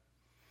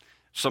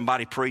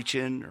 somebody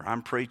preaching or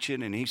I'm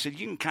preaching, and he said,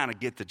 you can kind of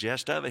get the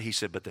gist of it. He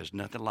said, but there's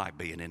nothing like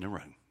being in the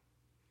room.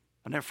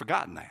 I've never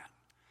forgotten that.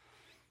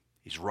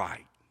 He's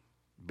right.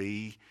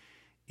 Be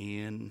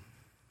in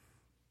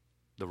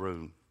the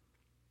room.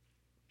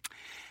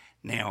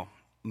 Now,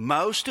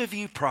 most of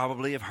you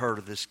probably have heard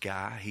of this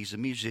guy. He's a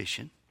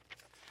musician.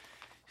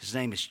 His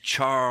name is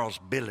Charles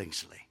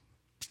Billingsley.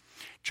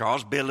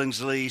 Charles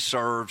Billingsley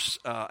serves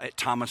at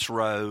Thomas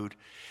Road,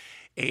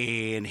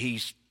 and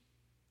he's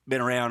been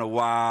around a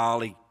while.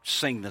 He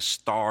sing the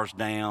stars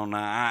down.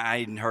 I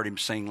hadn't heard him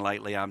sing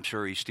lately. I'm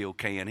sure he still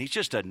can. He's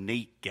just a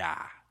neat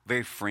guy,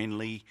 very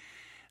friendly,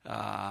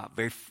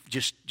 very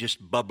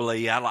just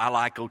bubbly. I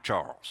like old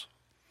Charles,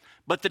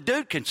 but the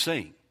dude can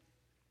sing,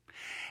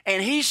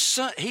 and he's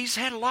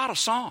had a lot of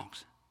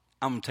songs.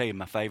 I'm gonna tell you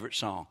my favorite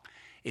song.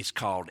 It's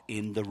called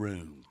 "In the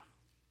Room."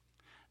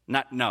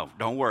 No,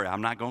 don't worry.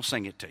 I'm not gonna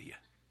sing it to you,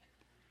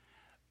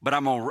 but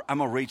I'm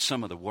gonna read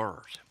some of the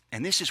words,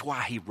 and this is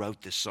why he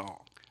wrote this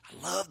song.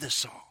 I love this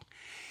song.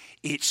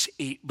 It's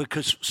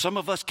because some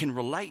of us can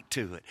relate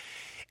to it.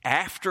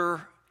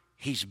 After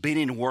he's been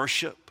in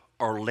worship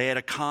or led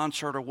a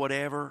concert or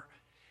whatever,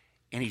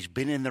 and he's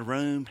been in the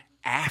room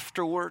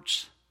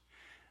afterwards,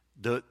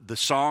 the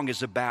song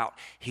is about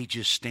he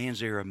just stands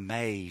there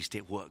amazed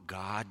at what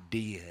God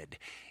did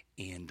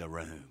in the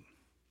room.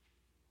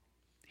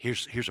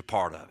 Here's a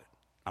part of it.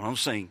 I'm going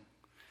to sing.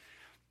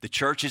 The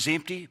church is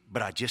empty,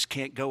 but I just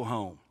can't go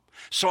home.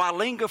 So I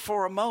linger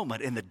for a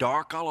moment in the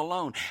dark all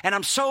alone. And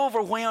I'm so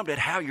overwhelmed at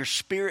how your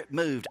spirit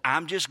moved.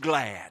 I'm just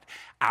glad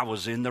I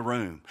was in the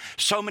room.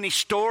 So many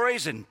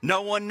stories and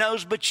no one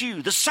knows but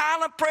you. The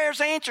silent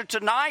prayers answered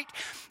tonight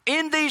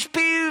in these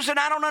pews, and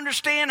I don't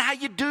understand how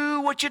you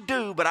do what you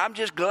do, but I'm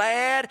just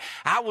glad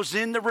I was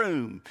in the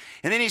room.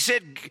 And then he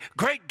said,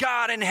 great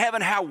God in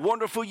heaven, how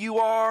wonderful you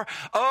are.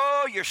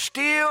 Oh, you're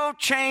still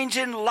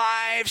changing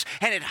lives,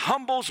 and it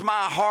humbles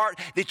my heart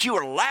that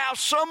you allow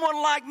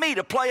someone like me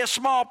to play a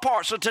small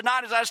part. So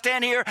tonight as I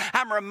stand here,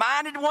 I'm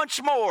reminded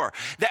once more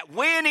that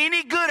when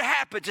any good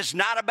happens, it's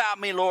not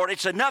about me, Lord.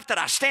 It's enough that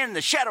I stand in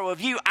the shadow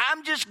of you.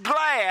 I'm just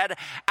glad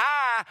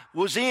I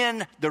was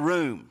in the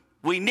room.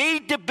 We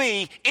need to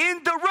be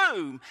in the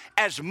room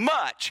as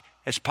much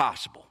as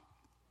possible.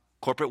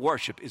 Corporate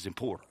worship is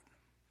important.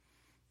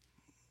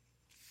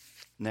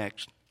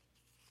 Next.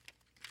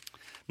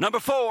 Number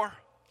 4,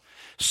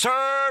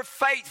 serve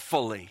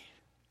faithfully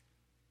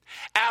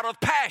out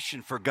of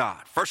passion for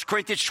God. 1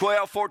 Corinthians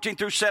 12, 14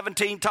 through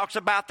 17 talks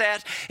about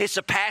that. It's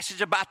a passage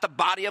about the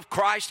body of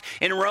Christ.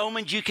 In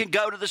Romans, you can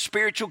go to the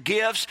spiritual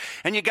gifts,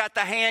 and you got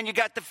the hand, you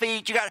got the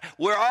feet,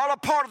 we're all a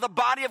part of the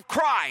body of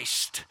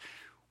Christ.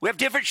 We have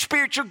different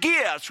spiritual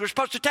gifts. We're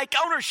supposed to take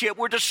ownership.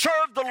 We're to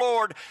serve the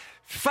Lord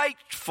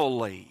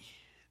faithfully.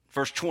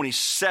 Verse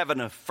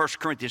 27 of 1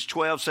 Corinthians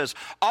 12 says,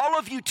 all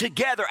of you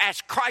together as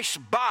Christ's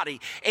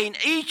body, and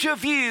each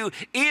of you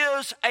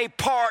is a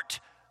part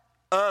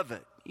of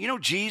it. You know,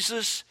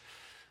 Jesus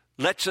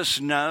lets us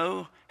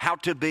know how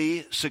to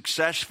be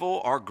successful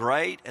or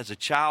great as a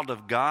child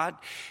of God.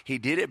 He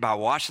did it by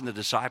washing the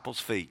disciples'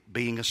 feet,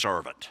 being a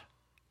servant.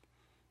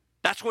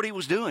 That's what he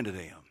was doing to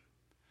them.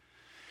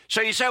 So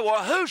you say,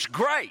 well, who's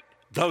great?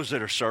 Those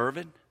that are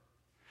serving.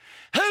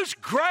 Who's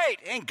great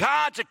in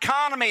God's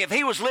economy? If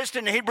he was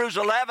listed in Hebrews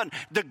 11,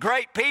 the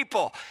great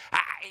people,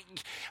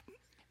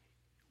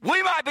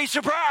 we might be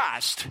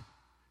surprised.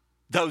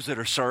 Those that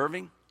are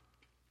serving.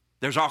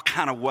 There's all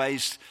kind of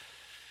ways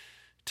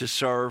to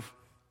serve.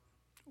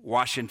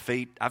 Washing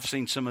feet. I've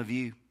seen some of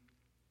you.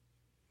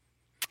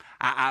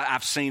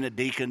 I've seen a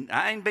deacon.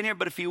 I ain't been here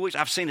but a few weeks.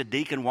 I've seen a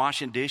deacon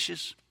washing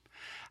dishes.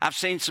 I've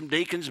seen some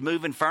deacons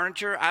moving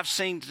furniture. I've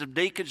seen some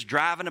deacons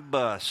driving a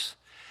bus.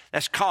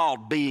 That's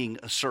called being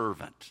a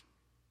servant.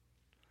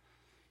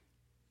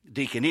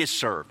 Deacon is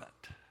servant.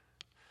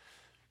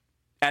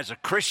 As a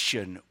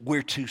Christian,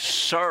 we're to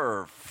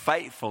serve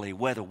faithfully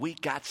whether we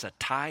got a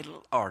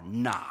title or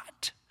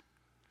not.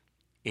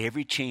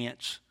 Every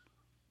chance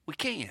we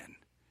can.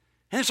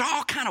 And there's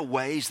all kind of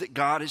ways that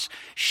God has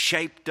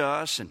shaped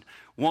us and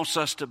wants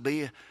us to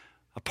be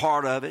a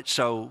part of it.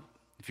 So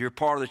if you're a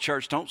part of the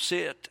church, don't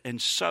sit and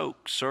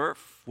soak. Serve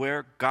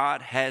where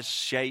God has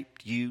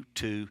shaped you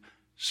to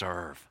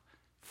serve.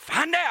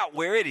 Find out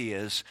where it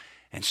is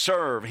and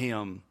serve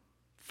him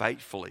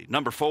faithfully.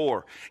 Number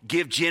 4,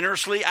 give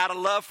generously out of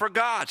love for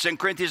God. 2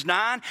 Corinthians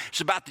 9, it's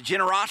about the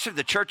generosity of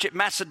the church at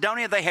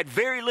Macedonia. They had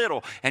very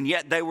little, and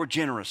yet they were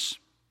generous.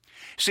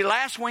 See,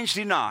 last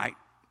Wednesday night,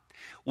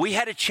 we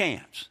had a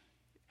chance.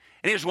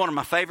 And it was one of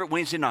my favorite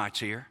Wednesday nights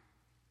here.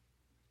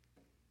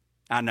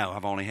 I know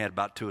I've only had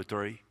about 2 or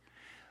 3.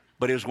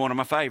 But it was one of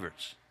my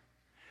favorites.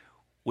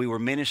 We were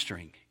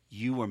ministering.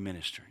 You were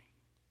ministering.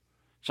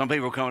 Some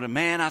people were coming to,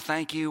 man, I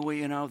thank you.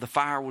 The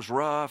fire was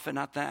rough. And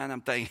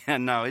I'm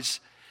thinking, no,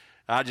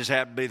 I just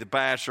happen to be the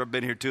pastor. I've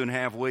been here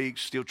 2.5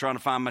 weeks, still trying to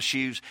find my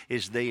shoes.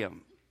 It's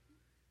them.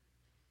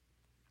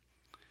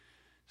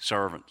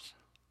 Servants.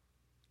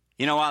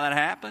 You know why that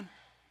happened?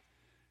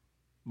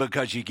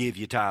 Because you give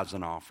your tithes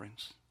and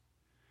offerings.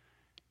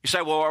 You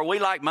say, well, are we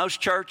like most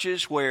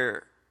churches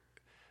where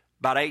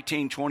about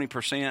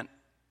 18-20%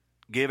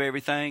 give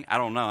everything? I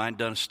don't know. I ain't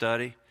done a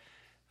study.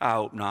 I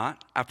hope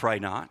not. I pray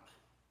not.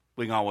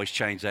 We can always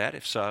change that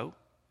if so.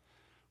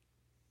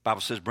 The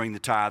Bible says bring the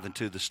tithe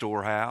into the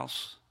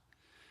storehouse.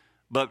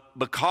 But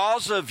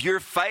because of your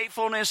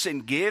faithfulness in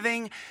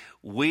giving,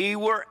 we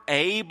were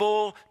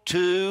able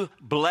to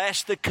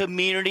bless the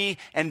community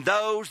and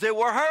those that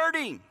were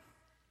hurting.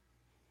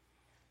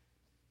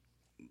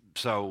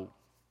 So,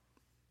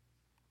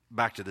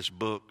 back to this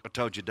book. I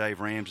told you Dave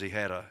Ramsey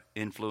had an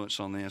influence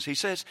on this. He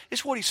says,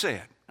 it's what he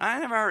said. I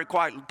never heard it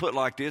quite put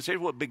like this. Here's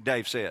what Big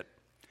Dave said.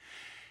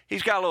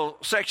 He's got a little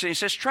section. He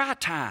says, try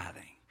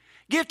tithing.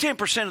 Give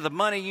 10% of the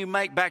money you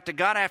make back to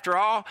God. After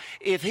all,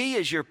 if he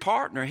is your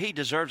partner, he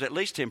deserves at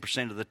least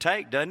 10% of the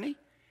take, doesn't he?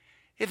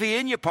 If he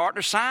isn't your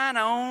partner, sign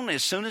on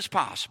as soon as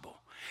possible.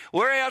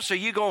 Where else are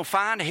you going to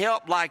find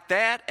help like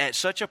that at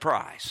such a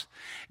price?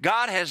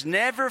 God has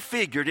never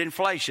figured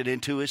inflation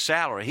into his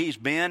salary. He's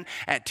been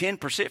at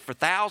 10% for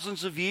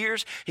thousands of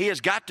years. He has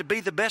got to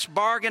be the best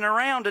bargain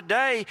around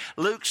today.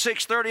 Luke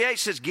 6:38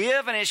 says,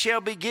 give and it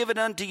shall be given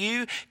unto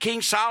you.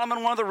 King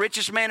Solomon, one of the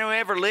richest men who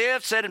ever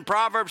lived, said in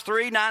Proverbs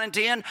 3:9 and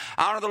 10,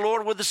 honor the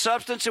Lord with the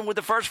substance and with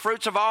the first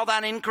fruits of all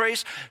thine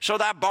increase, so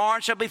thy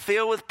barn shall be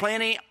filled with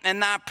plenty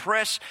and thy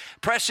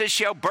presses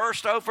shall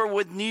burst over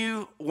with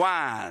new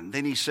wine.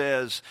 Then he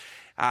says,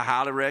 I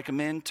highly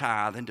recommend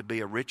tithing to be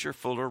a richer,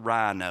 fuller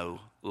rhino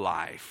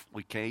life.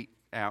 We can't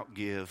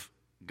outgive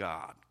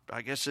God.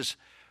 I guess this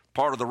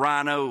part of the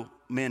rhino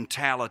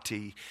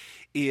mentality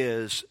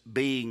is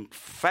being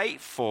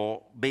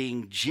faithful,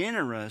 being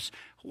generous.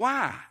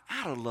 Why?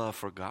 Out of love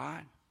for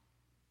God,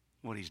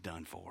 what he's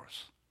done for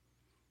us.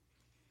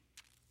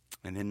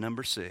 And then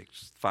number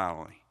 6,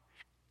 finally,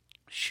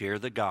 share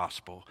the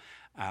gospel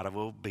out of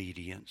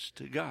obedience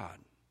to God.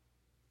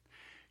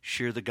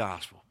 Share the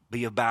gospel.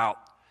 Be about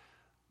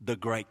the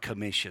Great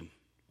Commission.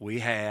 We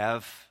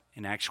have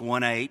in Acts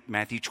 1:8,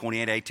 Matthew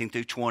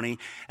 28:18-20,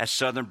 as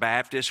Southern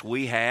Baptists,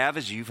 we have,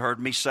 as you've heard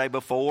me say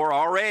before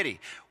already,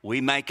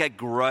 we make a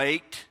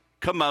great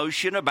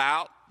commotion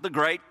about the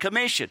Great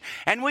Commission.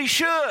 And we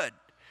should.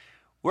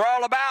 We're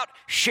all about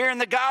sharing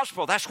the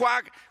gospel. That's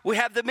why we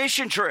have the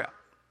mission trip.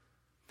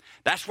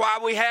 That's why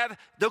we have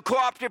the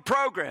cooperative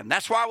program.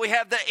 That's why we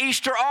have the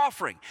Easter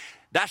offering.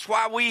 That's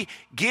why we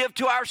give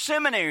to our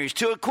seminaries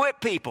to equip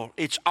people.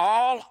 It's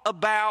all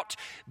about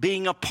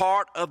being a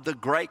part of the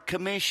Great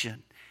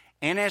Commission.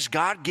 And as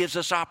God gives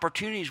us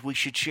opportunities, we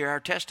should share our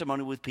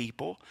testimony with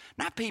people.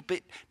 Not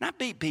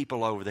beat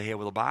people over the head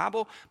with the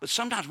Bible, but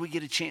sometimes we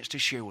get a chance to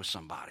share with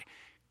somebody.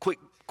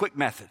 Quick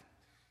method.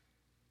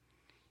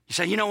 You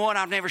say, you know what?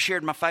 I've never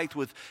shared my faith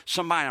with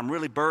somebody I'm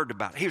really burdened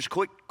about. Here's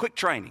quick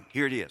training.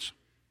 Here it is.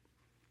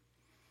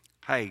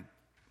 Hey,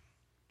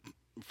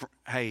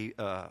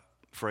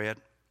 Fred.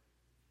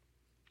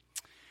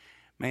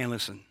 Man,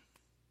 listen.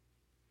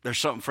 There's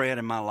something, Fred,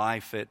 in my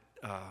life that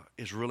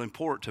is real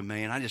important to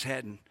me, and I just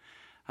hadn't.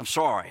 I'm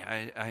sorry,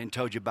 I hadn't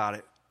told you about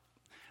it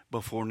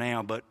before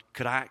now, but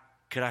could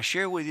I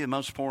share with you the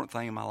most important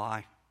thing in my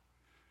life?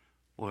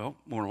 Well,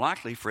 more than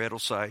likely, Fred will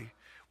say,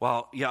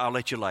 well, yeah, I'll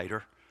let you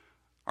later,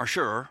 or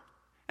sure.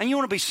 And you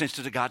want to be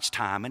sensitive to God's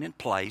timing and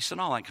place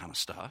and all that kind of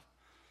stuff.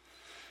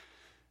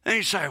 And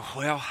you say,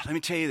 well, let me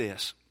tell you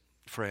this,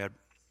 Fred.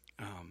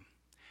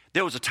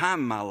 There was a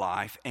time in my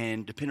life,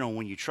 and depending on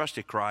when you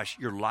trusted Christ,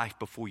 your life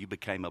before you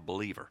became a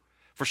believer.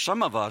 For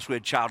some of us, we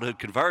had childhood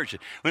conversion.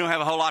 We don't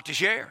have a whole lot to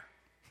share.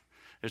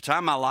 There's a time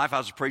in my life I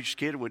was a preacher's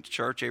kid. I went to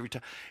church every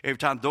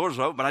time the doors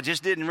were open, but I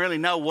just didn't really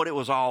know what it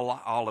was all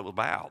it was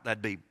about.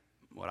 That'd be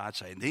what I'd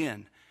say. And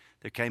then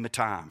there came a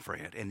time,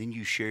 Fred, and then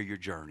you share your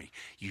journey.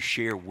 You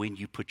share when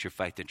you put your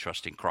faith and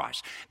trust in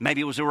Christ.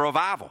 Maybe it was a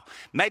revival.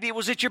 Maybe it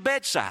was at your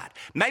bedside.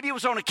 Maybe it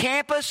was on a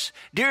campus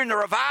during the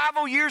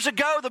revival years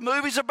ago, the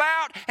movie's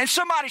about, and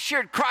somebody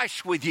shared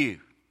Christ with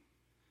you.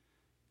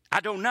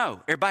 I don't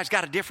know. Everybody's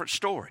got a different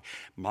story.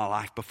 My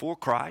life before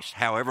Christ,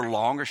 however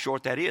long or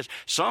short that is.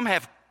 Some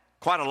have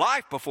quite a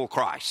life before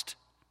Christ.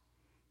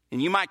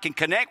 And you might can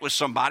connect with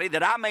somebody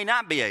that I may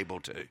not be able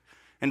to,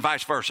 and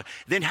vice versa.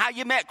 Then how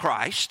you met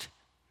Christ.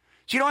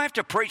 So you don't have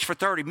to preach for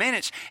 30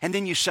 minutes, and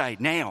then you say,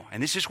 now,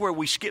 and this is where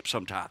we skip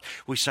sometimes.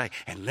 We say,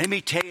 and let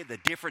me tell you the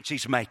difference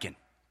he's making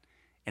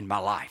in my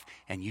life.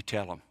 And you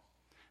tell him,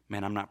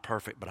 man, I'm not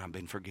perfect, but I've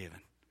been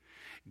forgiven.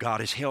 God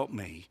has helped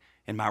me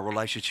in my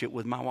relationship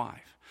with my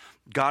wife.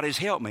 God has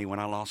helped me when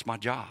I lost my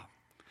job.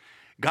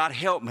 God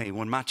helped me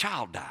when my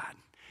child died.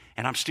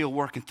 And I'm still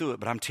working through it,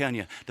 but I'm telling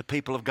you, the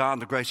people of God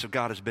and the grace of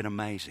God has been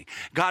amazing.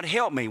 God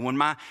helped me when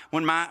my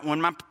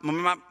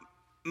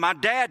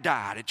dad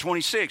died at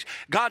 26.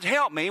 God's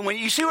helped me. When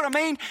you see what I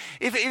mean?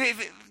 If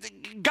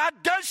God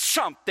does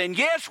something.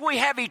 Yes, we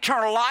have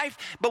eternal life,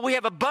 but we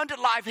have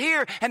abundant life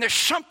here, and there's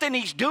something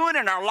He's doing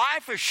in our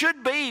life, or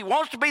should be, He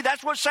wants to be.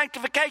 That's what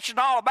sanctification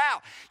is all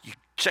about. You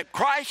accept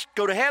Christ,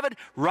 go to heaven,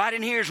 right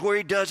in here is where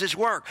He does His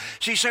work.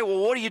 So you say, well,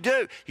 what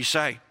do? You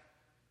say,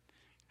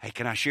 hey,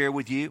 can I share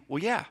with you?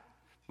 Well, yeah,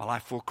 my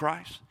life for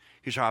Christ.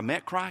 Here's how I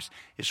met Christ.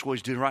 It's what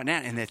He's doing right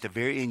now. And at the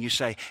very end, you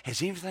say,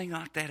 has anything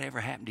like that ever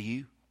happened to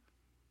you?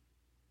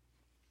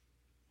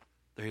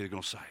 They're either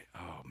going to say,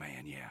 oh,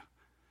 man, yeah.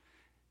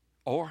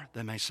 Or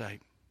they may say,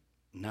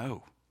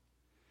 no.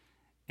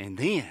 And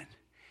then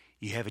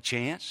you have a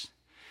chance,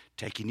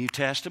 take your New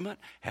Testament,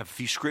 have a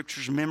few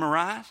scriptures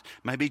memorized,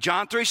 maybe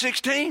John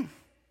 3:16. You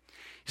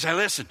say,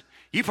 listen,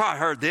 you probably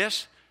heard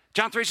this.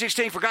 John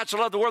 3:16, for God so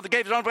loved the world that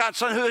gave His only begotten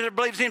Son, whoever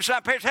believes in Him shall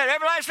not perish, but have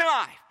everlasting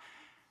life.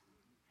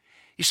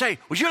 You say,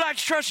 would you like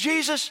to trust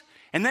Jesus?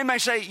 And they may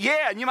say,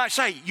 yeah. And you might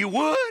say, you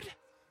would?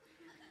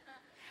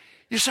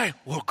 You say,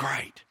 well,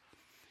 great.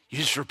 You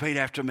just repeat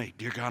after me.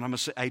 Dear God, I'm a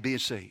sinner. A, B,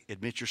 and C.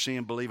 Admit your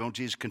sin. Believe on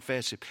Jesus.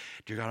 Confess it.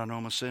 Dear God, I know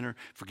I'm a sinner.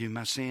 Forgive me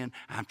my sin.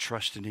 I'm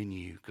trusting in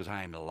you because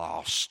I am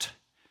lost.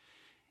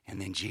 And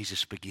then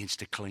Jesus begins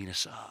to clean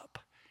us up.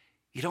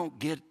 You don't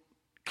get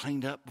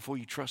cleaned up before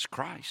you trust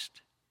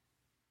Christ.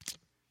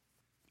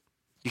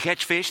 You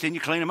catch fish, then you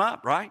clean them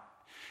up, right?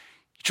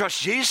 You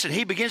trust Jesus, and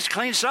He begins to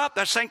clean us up.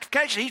 That's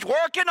sanctification. He's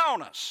working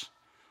on us.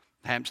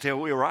 It happens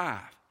till we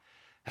arrive.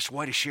 That's a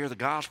way to share the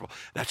gospel.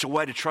 That's a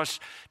way to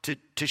trust,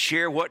 to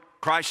share what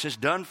Christ has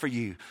done for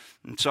you.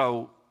 And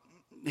so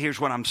here's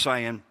what I'm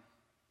saying.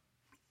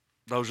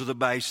 Those are the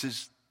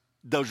bases.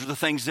 Those are the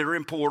things that are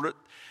important.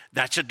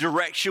 That's a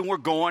direction we're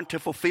going to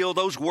fulfill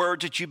those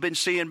words that you've been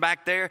seeing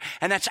back there.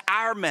 And that's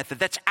our method.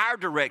 That's our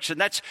direction.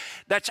 That's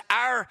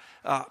our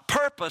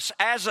purpose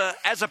as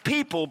a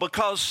people,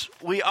 because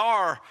we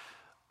are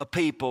a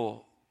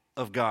people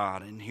of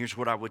God. And here's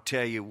what I would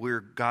tell you. We're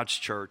God's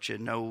church,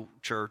 and no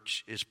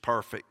church is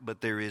perfect,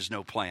 but there is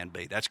no plan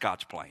B. That's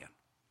God's plan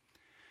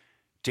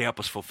to help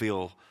us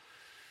fulfill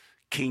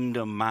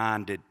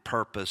kingdom-minded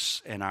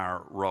purpose in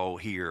our role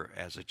here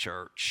as a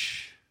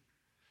church.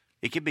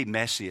 It can be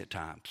messy at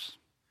times.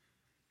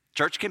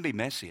 Church can be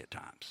messy at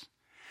times.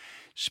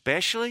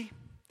 Especially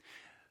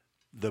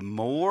the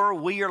more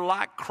we are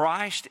like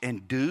Christ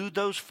and do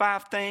those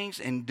 5 things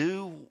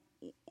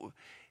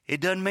it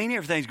doesn't mean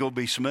everything's going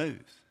to be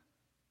smooth.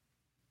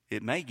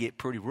 It may get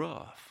pretty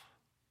rough,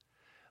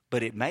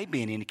 but it may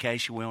be an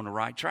indication we're on the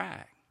right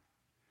track.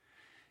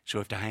 So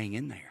we have to hang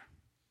in there.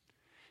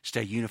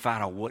 Stay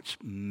unified on what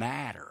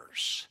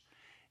matters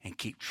and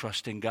keep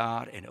trusting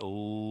God, and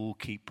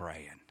keep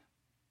praying.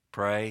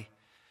 Pray,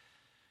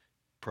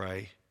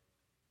 pray,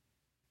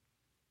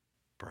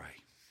 pray.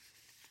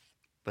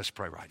 Let's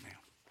pray right now.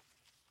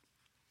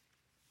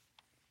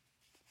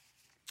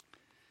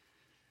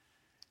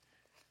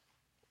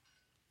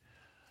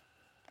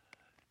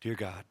 Dear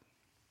God,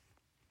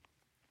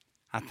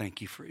 I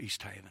thank you for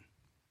Easthaven.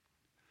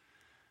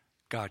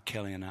 God,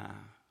 Kelly and I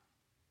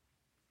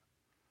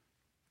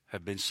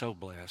have been so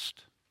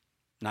blessed,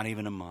 not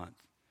even a month,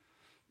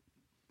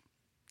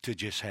 to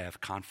just have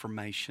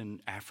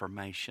confirmation,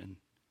 affirmation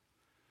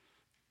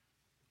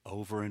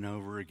over and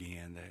over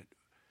again that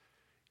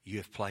you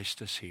have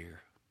placed us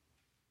here,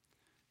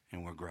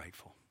 and we're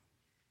grateful.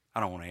 I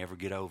don't want to ever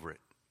get over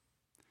it.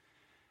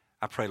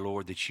 I pray,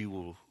 Lord, that you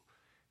will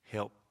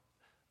help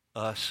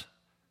us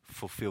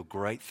fulfill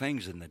great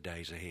things in the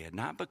days ahead,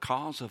 not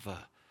because of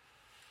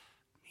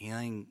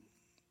anything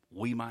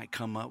we might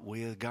come up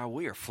with. God,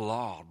 we are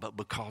flawed, but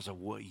because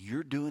of what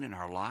you're doing in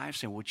our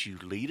lives and what you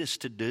lead us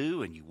to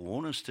do and you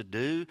want us to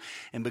do,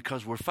 and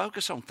because we're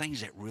focused on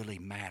things that really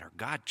matter.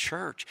 God,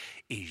 church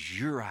is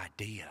your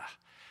idea.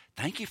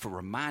 Thank you for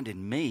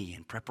reminding me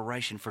in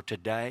preparation for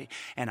today.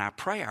 And I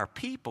pray our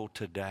people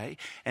today,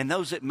 and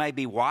those that may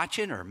be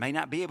watching or may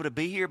not be able to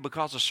be here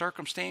because of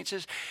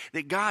circumstances,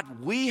 that God,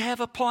 we have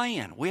a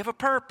plan. We have a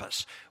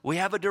purpose. We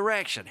have a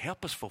direction.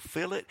 Help us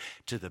fulfill it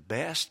to the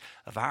best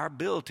of our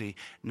ability,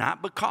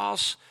 not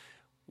because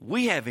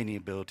we have any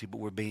ability, but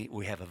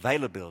we have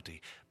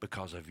availability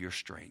because of your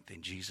strength.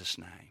 In Jesus'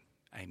 name,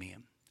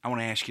 amen. I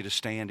want to ask you to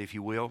stand, if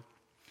you will.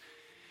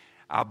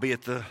 I'll be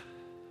at the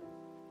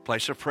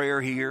place of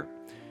prayer here.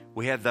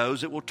 We have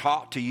those that will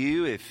talk to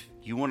you. If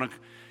you want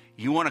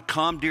to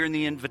come during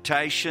the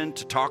invitation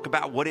to talk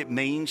about what it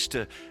means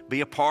to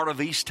be a part of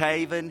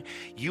Easthaven,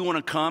 you want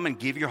to come and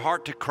give your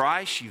heart to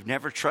Christ, you've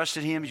never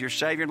trusted Him as your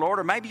Savior and Lord,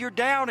 or maybe you're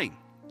doubting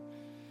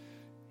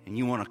and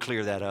you want to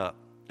clear that up.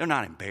 They'll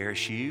not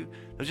embarrass you.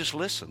 They'll just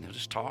listen. They'll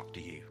just talk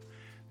to you.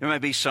 There may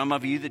be some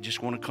of you that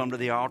just want to come to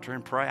the altar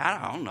and pray.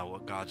 I don't know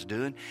what God's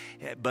doing,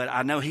 but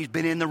I know He's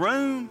been in the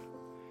room,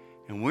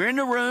 and we're in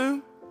the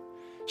room.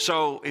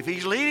 So if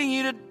He's leading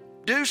you to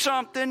do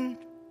something,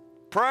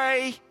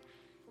 pray.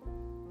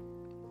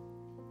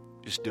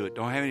 Just do it.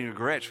 Don't have any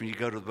regrets when you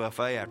go to the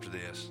buffet after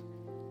this.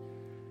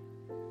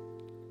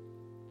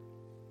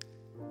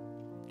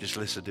 Just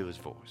listen to His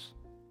voice.